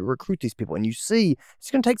still trying to recruit these people. And you see,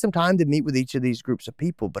 it's going to take some time to meet with each of these groups of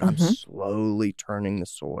people, but I'm slowly turning the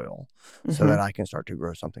soil so that I can start to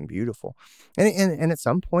grow something beautiful. And at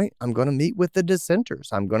some point, I'm going to meet with the dissenters.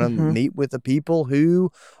 I'm going to meet with the people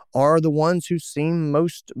who are the ones who seem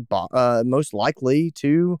most likely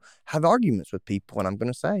to have arguments with people. And I'm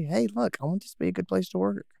going to say, hey, look, I want this to be a good place to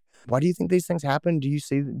work. Why do you think these things happen? Do you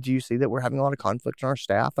see that we're having a lot of conflict in our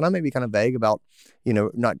staff? And I may be kind of vague about,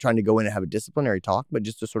 not trying to go in and have a disciplinary talk, but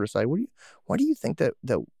just to sort of say, why do you think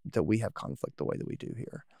that we have conflict the way that we do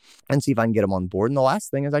here? And see if I can get them on board. And the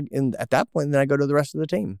last thing is, at that point, then I go to the rest of the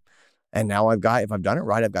team. And now if I've done it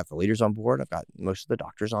right, I've got the leaders on board. I've got most of the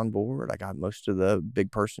doctors on board. I got most of the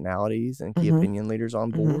big personalities and key opinion leaders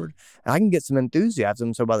on board. And I can get some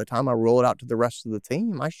enthusiasm. So by the time I roll it out to the rest of the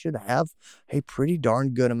team, I should have a pretty darn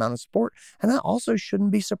good amount of support. And I also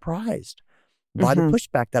shouldn't be surprised by the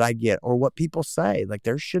pushback that I get or what people say. Like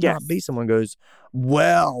there should not be someone goes,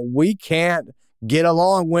 well, we can't get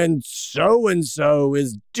along when so-and-so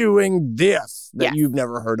is doing this that Yes. you've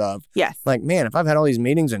never heard of. Yes. Like, man, if I've had all these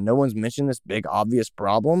meetings and no one's mentioned this big obvious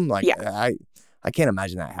problem, like I can't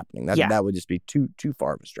imagine that happening. That would just be too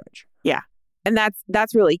far of a stretch. Yeah. And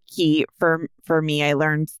that's really key for me. I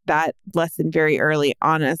learned that lesson very early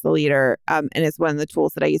on as a leader. And it's one of the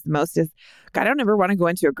tools that I use the most is, I don't ever want to go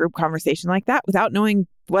into a group conversation like that without knowing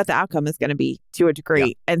what the outcome is going to be to a degree.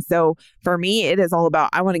 Yeah. And so for me, it is all about,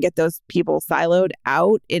 I want to get those people siloed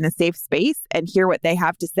out in a safe space and hear what they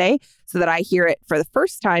have to say so that I hear it for the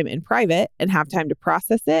first time in private and have time to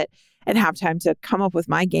process it and have time to come up with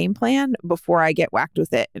my game plan before I get whacked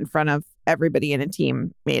with it in front of everybody in a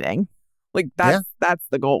team meeting. Like that's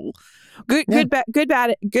the goal. Good,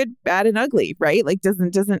 bad, and ugly, right? Like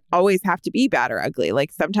doesn't always have to be bad or ugly.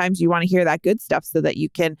 Like sometimes you want to hear that good stuff so that you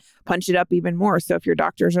can punch it up even more. So if your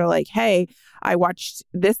doctors are like, "Hey, I watched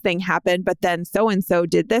this thing happen, but then so and so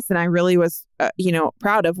did this, and I really was,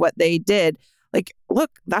 proud of what they did." Like,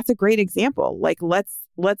 look, that's a great example. Like,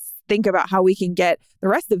 let's think about how we can get the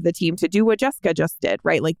rest of the team to do what Jessica just did,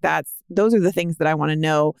 right? Like those are the things that I want to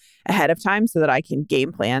know ahead of time so that I can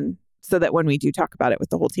game plan. So that when we do talk about it with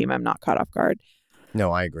the whole team, I'm not caught off guard.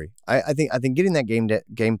 No, I agree. I think getting that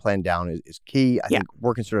game plan down is key. I think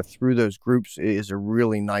working sort of through those groups is a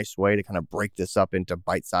really nice way to kind of break this up into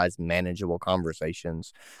bite-sized, manageable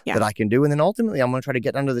conversations that I can do. And then ultimately, I'm going to try to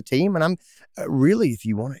get under the team. And I'm really, if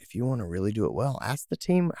you want to really do it well, ask the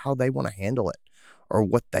team how they want to handle it, or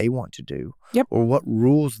what they want to do, or what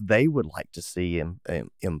rules they would like to see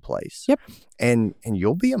in place. Yep. And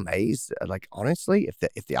you'll be amazed. Like, honestly,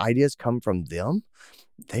 if the ideas come from them,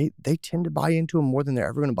 they tend to buy into them more than they're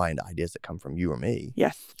ever going to buy into ideas that come from you or me.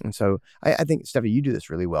 Yes. And so I think, Steffi, you do this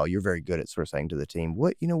really well. You're very good at sort of saying to the team,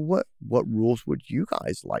 what rules would you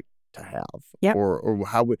guys like to have? Yep. Or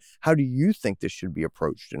how do you think this should be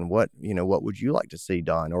approached, and what would you like to see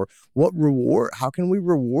done, or how can we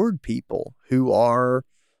reward people who are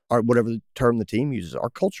whatever the term the team uses, our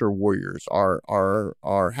culture warriors,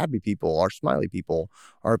 our happy people, our smiley people,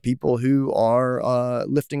 our people who are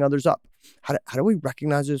lifting others up. How do we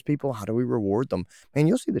recognize those people? How do we reward them? Man,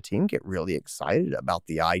 you'll see the team get really excited about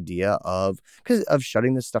the idea of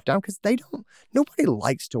shutting this stuff down, because nobody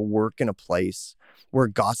likes to work in a place where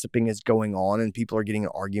gossiping is going on and people are getting in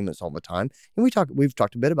arguments all the time. And we've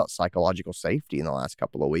talked a bit about psychological safety in the last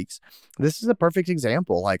couple of weeks. This is a perfect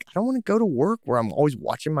example. Like, I don't want to go to work where I'm always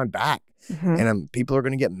watching my back, and people are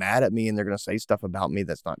going to get mad at me and they're going to say stuff about me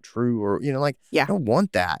that's not true, or I don't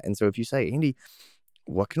want that. And so if you say, Andy,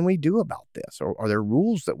 what can we do about this? Or are there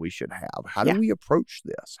rules that we should have? How do we approach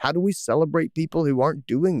this? How do we celebrate people who aren't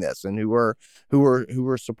doing this and who are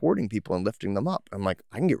supporting people and lifting them up? I'm like,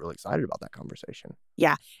 I can get really excited about that conversation.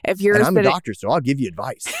 Yeah. I'm a doctor, so I'll give you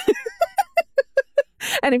advice.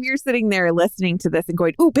 And if you're sitting there listening to this and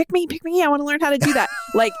going, "Ooh, pick me, I want to learn how to do that."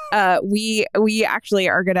 Like, we actually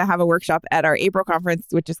are going to have a workshop at our April conference,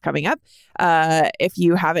 which is coming up. If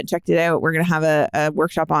you haven't checked it out, we're going to have a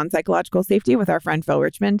workshop on psychological safety with our friend Phil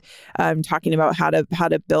Richmond, talking about how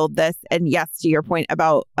to build this. And yes, to your point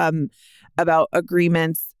about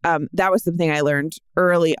agreements, that was something I learned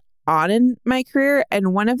early on in my career.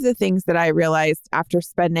 And one of the things that I realized after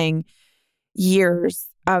spending years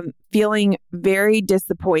feeling very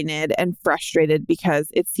disappointed and frustrated, because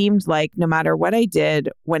it seemed like no matter what I did,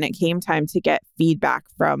 when it came time to get feedback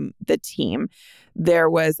from the team,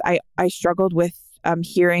 I struggled with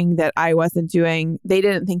hearing that they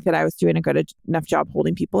didn't think that I was doing a good enough job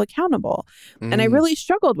holding people accountable. And I really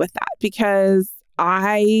struggled with that, because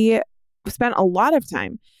I spent a lot of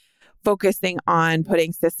time focusing on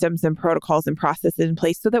putting systems and protocols and processes in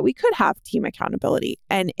place so that we could have team accountability.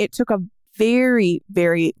 And it took a very,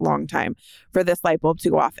 very long time for this light bulb to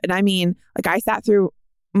go off. And I mean, like, I sat through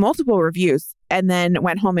multiple reviews and then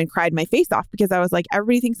went home and cried my face off, because I was like,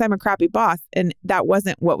 everybody thinks I'm a crappy boss. And that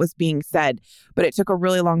wasn't what was being said. But it took a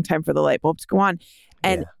really long time for the light bulb to go on.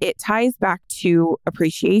 And it ties back to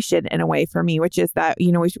appreciation in a way for me, which is that,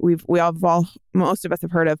 most of us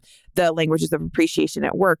have heard of the languages of appreciation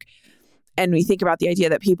at work. And we think about the idea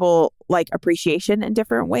that people like appreciation in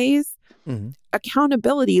different ways.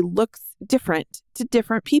 Accountability looks different to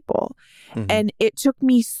different people. And it took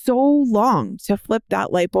me so long to flip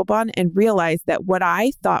that light bulb on and realize that what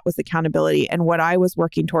I thought was accountability and what I was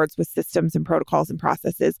working towards with systems and protocols and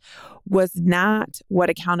processes was not what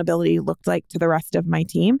accountability looked like to the rest of my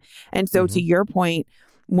team. And so to your point,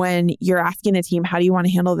 when you're asking the team, how do you want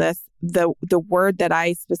to handle this? The word that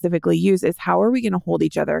I specifically use is, how are we going to hold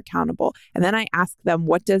each other accountable? And then I ask them,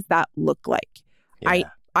 what does that look like?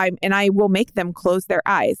 I will make them close their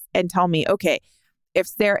eyes and tell me, okay,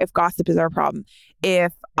 if gossip is our problem,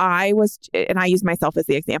 if I was, and I use myself as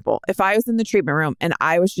the example, if I was in the treatment room and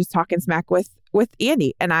I was just talking smack with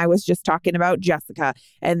Andy and I was just talking about Jessica,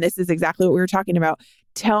 and this is exactly what we were talking about.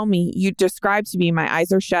 Tell me, you describe to me, my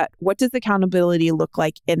eyes are shut. What does accountability look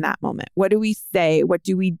like in that moment? What do we say? What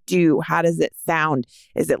do we do? How does it sound?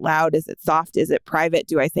 Is it loud? Is it soft? Is it private?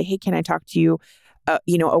 Do I say, hey, can I talk to you,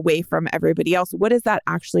 away from everybody else? What does that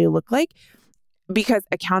actually look like? Because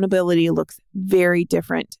accountability looks very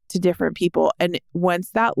different to different people. And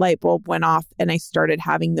once that light bulb went off and I started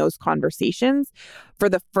having those conversations, for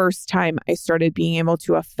the first time, I started being able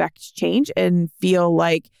to affect change and feel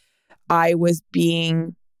like I was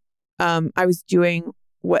doing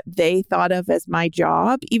what they thought of as my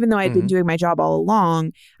job. Even though I'd been doing my job all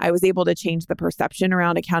along, I was able to change the perception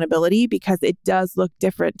around accountability because it does look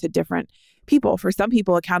different to different people. For some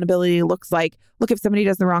people, accountability looks like, look, if somebody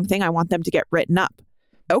does the wrong thing, I want them to get written up.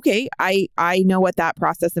 Okay, I know what that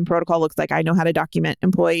process and protocol looks like. I know how to document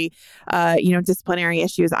employee, disciplinary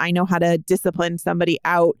issues. I know how to discipline somebody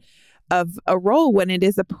out of a role when it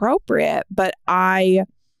is appropriate, but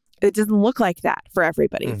it doesn't look like that for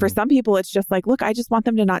everybody. For some people, it's just like, look, I just want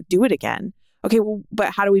them to not do it again. Okay, well,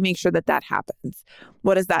 but how do we make sure that happens?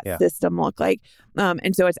 What does that system look like?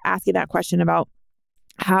 And so it's asking that question about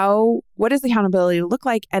what does accountability look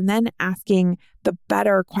like? And then asking the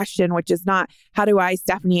better question, which is not, how do I,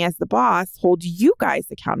 Stephanie, as the boss, hold you guys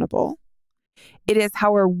accountable? It is,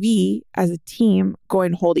 how are we as a team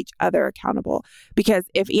going to hold each other accountable? Because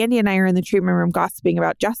if Andy and I are in the treatment room gossiping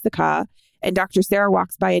about Jessica and Dr. Sarah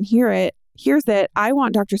walks by and hears it, I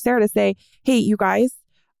want Dr. Sarah to say, hey, you guys,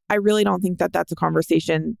 I really don't think that that's a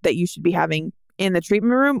conversation that you should be having in the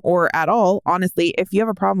treatment room or at all. Honestly, if you have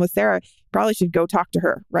a problem with Sarah, you probably should go talk to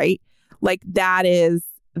her, right? Like that is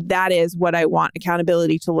what I want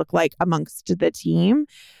accountability to look like amongst the team.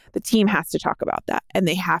 The team has to talk about that, and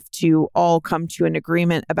they have to all come to an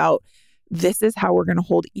agreement about, this is how we're going to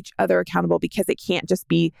hold each other accountable, because it can't just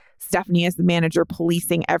be Stephanie as the manager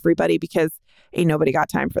policing everybody, because ain't nobody got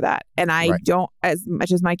time for that. And I don't, as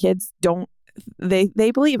much as my kids don't,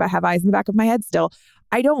 they believe I have eyes in the back of my head still.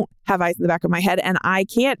 I don't have eyes in the back of my head, and I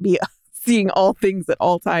can't be seeing all things at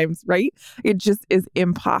all times, right? It just is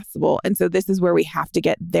impossible. And so this is where we have to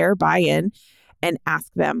get their buy-in and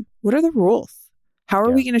ask them, what are the rules? How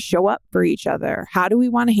are we going to show up for each other? How do we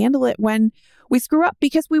want to handle it when we screw up?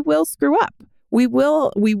 Because we will screw up. We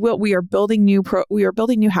are building new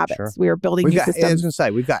habits. Sure. We are building new systems. I was going to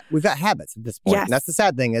say, we've got habits at this point. Yes. And that's the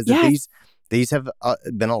sad thing, is that these have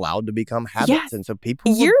been allowed to become habits. Yes. And so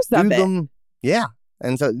people years do of them. Yeah.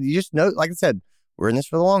 And so you just know, like I said, we're in this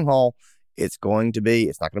for the long haul. It's not going to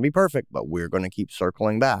be perfect, but we're going to keep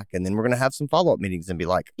circling back. And then we're going to have some follow-up meetings and be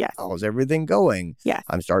like, how's everything going? Yes.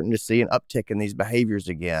 I'm starting to see an uptick in these behaviors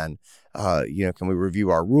again. Can we review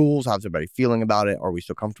our rules? How's everybody feeling about it? Are we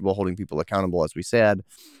still comfortable holding people accountable, as we said?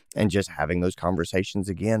 And just having those conversations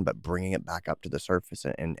again, but bringing it back up to the surface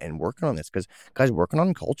and working on this. Because, guys, working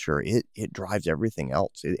on culture, it drives everything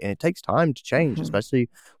else. And it takes time to change, especially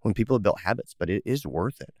when people have built habits, but it is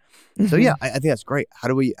worth it. So, yeah, I think that's great. How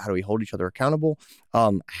do we hold each other accountable?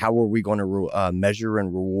 How are we going to measure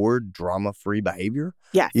and reward drama-free behavior?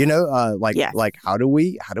 Yes. Like how do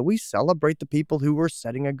we celebrate the people who are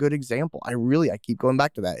setting a good example? I keep going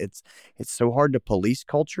back to that. It's so hard to police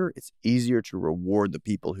culture. It's easier to reward the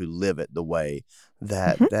people who live it the way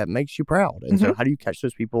that makes you proud. And so how do you catch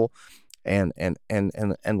those people and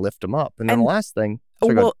lift them up? And then the last thing.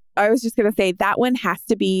 I was just going to say that one has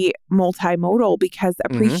to be multimodal, because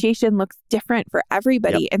appreciation looks different for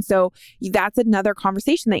everybody. And so that's another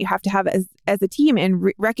conversation that you have to have as a team,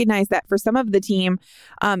 and recognize that for some of the team,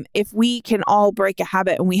 if we can all break a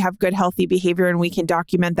habit and we have good, healthy behavior and we can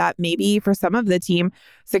document that, maybe for some of the team,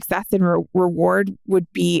 success and reward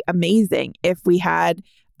would be amazing if we had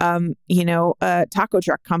a taco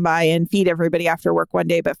truck come by and feed everybody after work one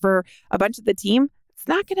day. But for a bunch of the team, it's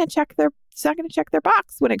not going to check their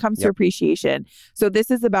box when it comes to appreciation. So this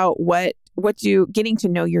is about getting to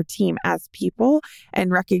know your team as people and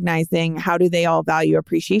recognizing, how do they all value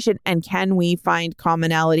appreciation, and can we find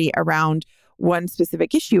commonality around one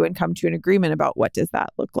specific issue and come to an agreement about what does that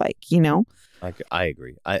look like, I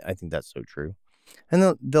agree. I think that's so true.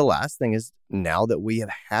 And the last thing is, now that we have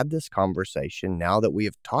had this conversation, now that we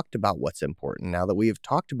have talked about what's important, now that we have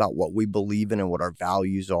talked about what we believe in and what our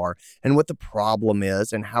values are and what the problem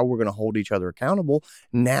is and how we're going to hold each other accountable,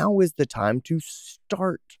 now is the time to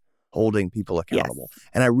start holding people accountable. Yes.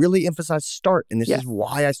 And I really emphasize start. And this is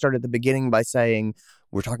why I started at the beginning by saying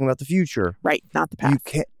we're talking about the future. Right, not the past.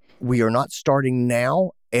 We are not starting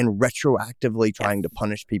now and retroactively trying to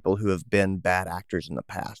punish people who have been bad actors in the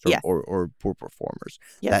past or poor performers.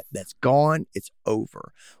 That's gone. It's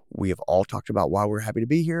over. We have all talked about why we're happy to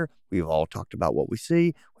be here. We've all talked about what we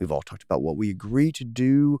see. We've all talked about what we agree to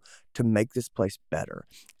do to make this place better.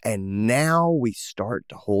 And now we start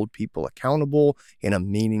to hold people accountable in a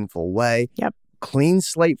meaningful way. Yep. Clean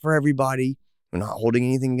slate for everybody. We're not holding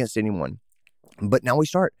anything against anyone. But now we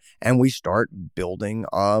start building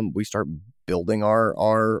our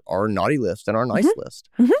naughty list and our nice list.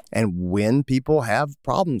 Mm-hmm. And when people have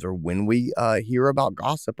problems, or when we hear about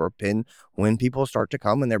gossip, or when people start to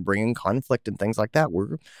come and they're bringing conflict and things like that,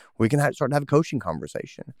 we can start to have a coaching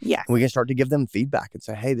conversation. Yeah. We can start to give them feedback and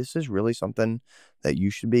say, hey, this is really something that you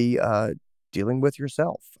should be dealing with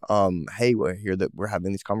yourself. Hey, we're here that we're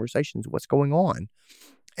having these conversations. What's going on?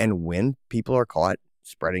 And when people are caught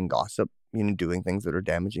spreading gossip, doing things that are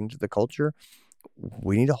damaging to the culture,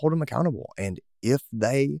 we need to hold them accountable. And if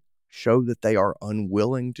they show that they are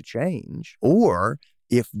unwilling to change, or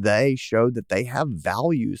if they show that they have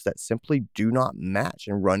values that simply do not match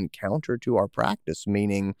and run counter to our practice,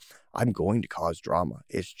 meaning I'm going to cause drama.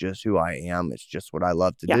 It's just who I am. It's just what I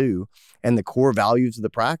love to do. And the core values of the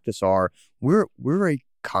practice are we're a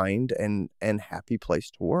kind and happy place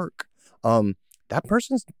to work. That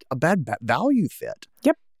person's a bad value fit.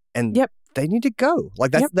 Yep. And they need to go.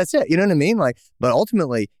 Like that's it. You know what I mean? Like, but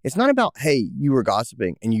ultimately, it's not about, hey, you were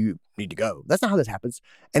gossiping and you need to go. That's not how this happens.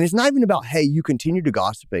 And it's not even about, hey, you continue to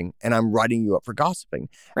gossiping and I'm writing you up for gossiping.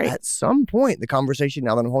 Right. At some point, the conversation,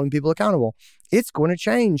 now that I'm holding people accountable, it's going to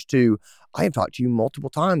change to, I have talked to you multiple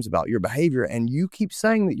times about your behavior and you keep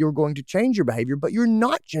saying that you're going to change your behavior, but you're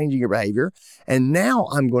not changing your behavior. And now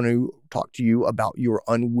I'm going to talk to you about your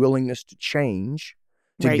unwillingness to change,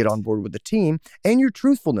 to get on board with the team, and your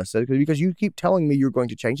truthfulness, because you keep telling me you're going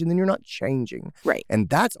to change and then you're not changing. Right. And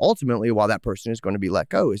that's ultimately why that person is going to be let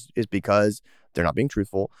go, is because they're not being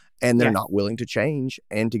truthful and they're not willing to change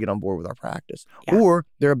and to get on board with our practice. Yeah. Or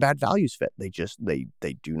they're a bad values fit. They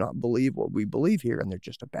do not believe what we believe here, and they're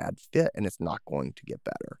just a bad fit, and it's not going to get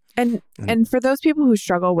better. And for those people who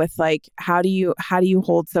struggle with, like, how do you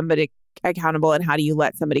hold somebody accountable and how do you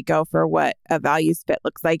let somebody go for what a values fit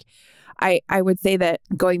looks like? I would say that,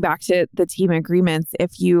 going back to the team agreements,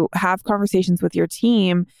 if you have conversations with your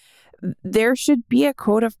team, there should be a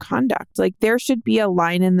code of conduct. Like, there should be a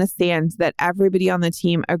line in the sand that everybody on the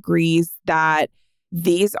team agrees that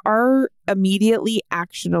these are immediately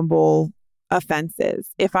actionable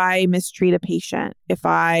offenses. If I mistreat a patient, if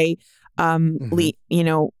I leave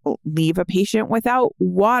a patient without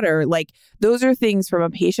water, like, those are things from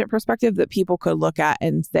a patient perspective that people could look at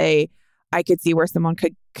and say, I could see where someone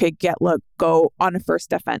could go on a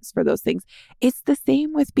first offense for those things. It's the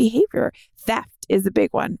same with behavior. Theft is a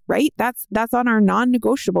big one, right? That's on our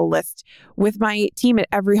non-negotiable list with my team at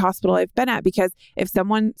every hospital I've been at, because if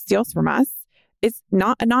someone steals from us, it's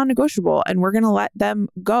not a non-negotiable and we're going to let them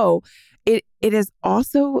go. It is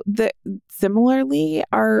also similarly,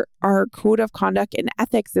 our code of conduct and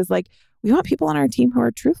ethics is like, we want people on our team who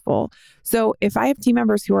are truthful. So if I have team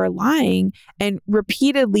members who are lying and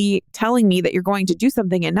repeatedly telling me that you're going to do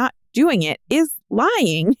something and not doing it is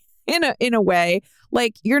lying in a way,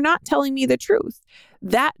 like, you're not telling me the truth.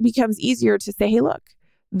 That becomes easier to say, hey, look,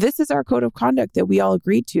 this is our code of conduct that we all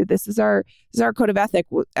agreed to. This is our code of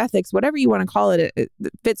ethics, whatever you want to call it, it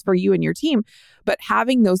fits for you and your team. But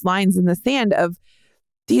having those lines in the sand of,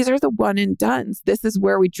 these are the one and dones. This is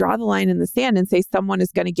where we draw the line in the sand and say someone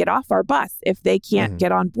is going to get off our bus if they can't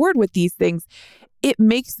get on board with these things. It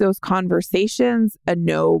makes those conversations a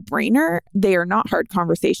no-brainer. They are not hard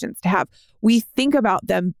conversations to have. We think about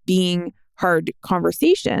them being hard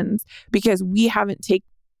conversations because we haven't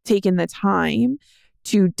taken the time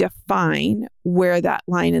to define where that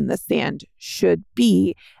line in the sand should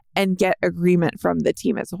be and get agreement from the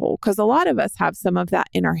team as a whole. Because a lot of us have some of that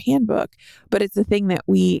in our handbook, but it's a thing that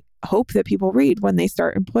we hope that people read when they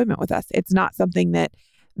start employment with us. It's not something that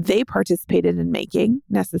they participated in making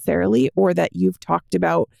necessarily, or that you've talked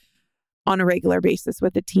about on a regular basis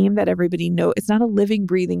with the team that everybody knows. It's not a living,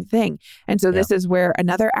 breathing thing. And so this is where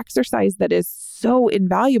another exercise that is so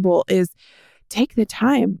invaluable is take the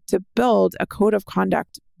time to build a code of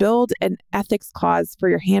conduct, build an ethics clause for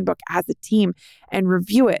your handbook as a team, and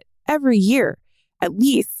review it every year, at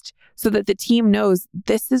least, so that the team knows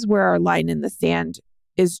this is where our line in the sand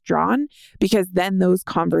is drawn, because then those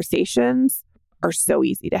conversations are so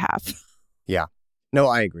easy to have. Yeah. No,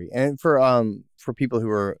 I agree. And for people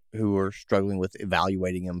who are struggling with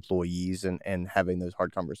evaluating employees and having those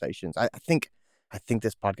hard conversations, I think I think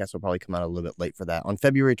this podcast will probably come out a little bit late for that. On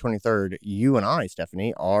February 23rd, you and I,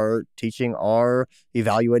 Stephanie, are teaching our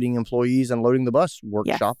evaluating employees and loading the bus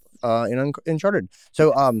workshop in Uncharted.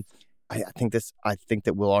 So I think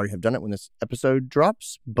that we'll already have done it when this episode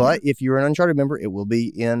drops. But if you're an Uncharted member, it will be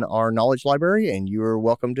in our knowledge library, and you're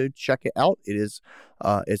welcome to check it out. It is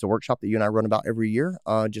it's a workshop that you and I run about every year,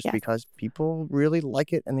 because people really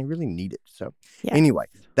like it and they really need it. So anyway,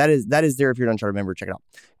 that is there. If you're an Uncharted member, check it out,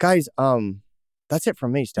 guys. That's it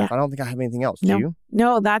from me, Steph. I don't think I have anything else. Do you?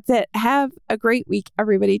 No, that's it. Have a great week,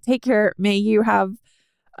 everybody. Take care. May you have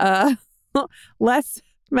less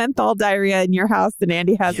menthol diarrhea in your house than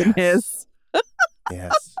Andy has in his.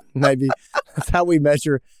 Yes, maybe that's how we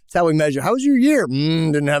measure. How was your year?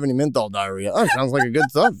 Didn't have any menthol diarrhea. Oh, sounds like a good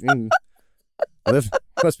stuff.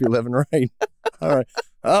 Must be living right. All right.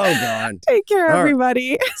 Oh God. Take care,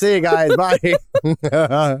 everybody. Right. See you guys. Bye.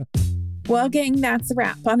 Well, gang, that's a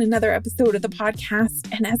wrap on another episode of the podcast.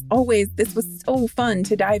 And as always, this was so fun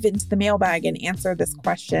to dive into the mailbag and answer this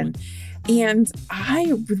question. And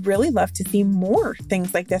I would really love to see more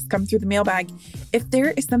things like this come through the mailbag. If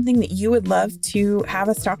there is something that you would love to have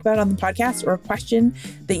us talk about on the podcast, or a question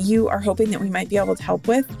that you are hoping that we might be able to help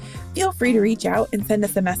with, feel free to reach out and send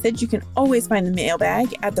us a message. You can always find the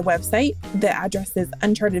mailbag at the website. The address is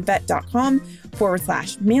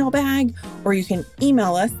unchartedvet.com/mailbag, or you can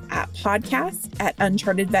email us at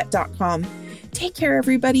podcast@unchartedvet.com. Take care,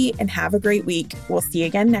 everybody, and have a great week. We'll see you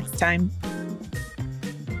again next time.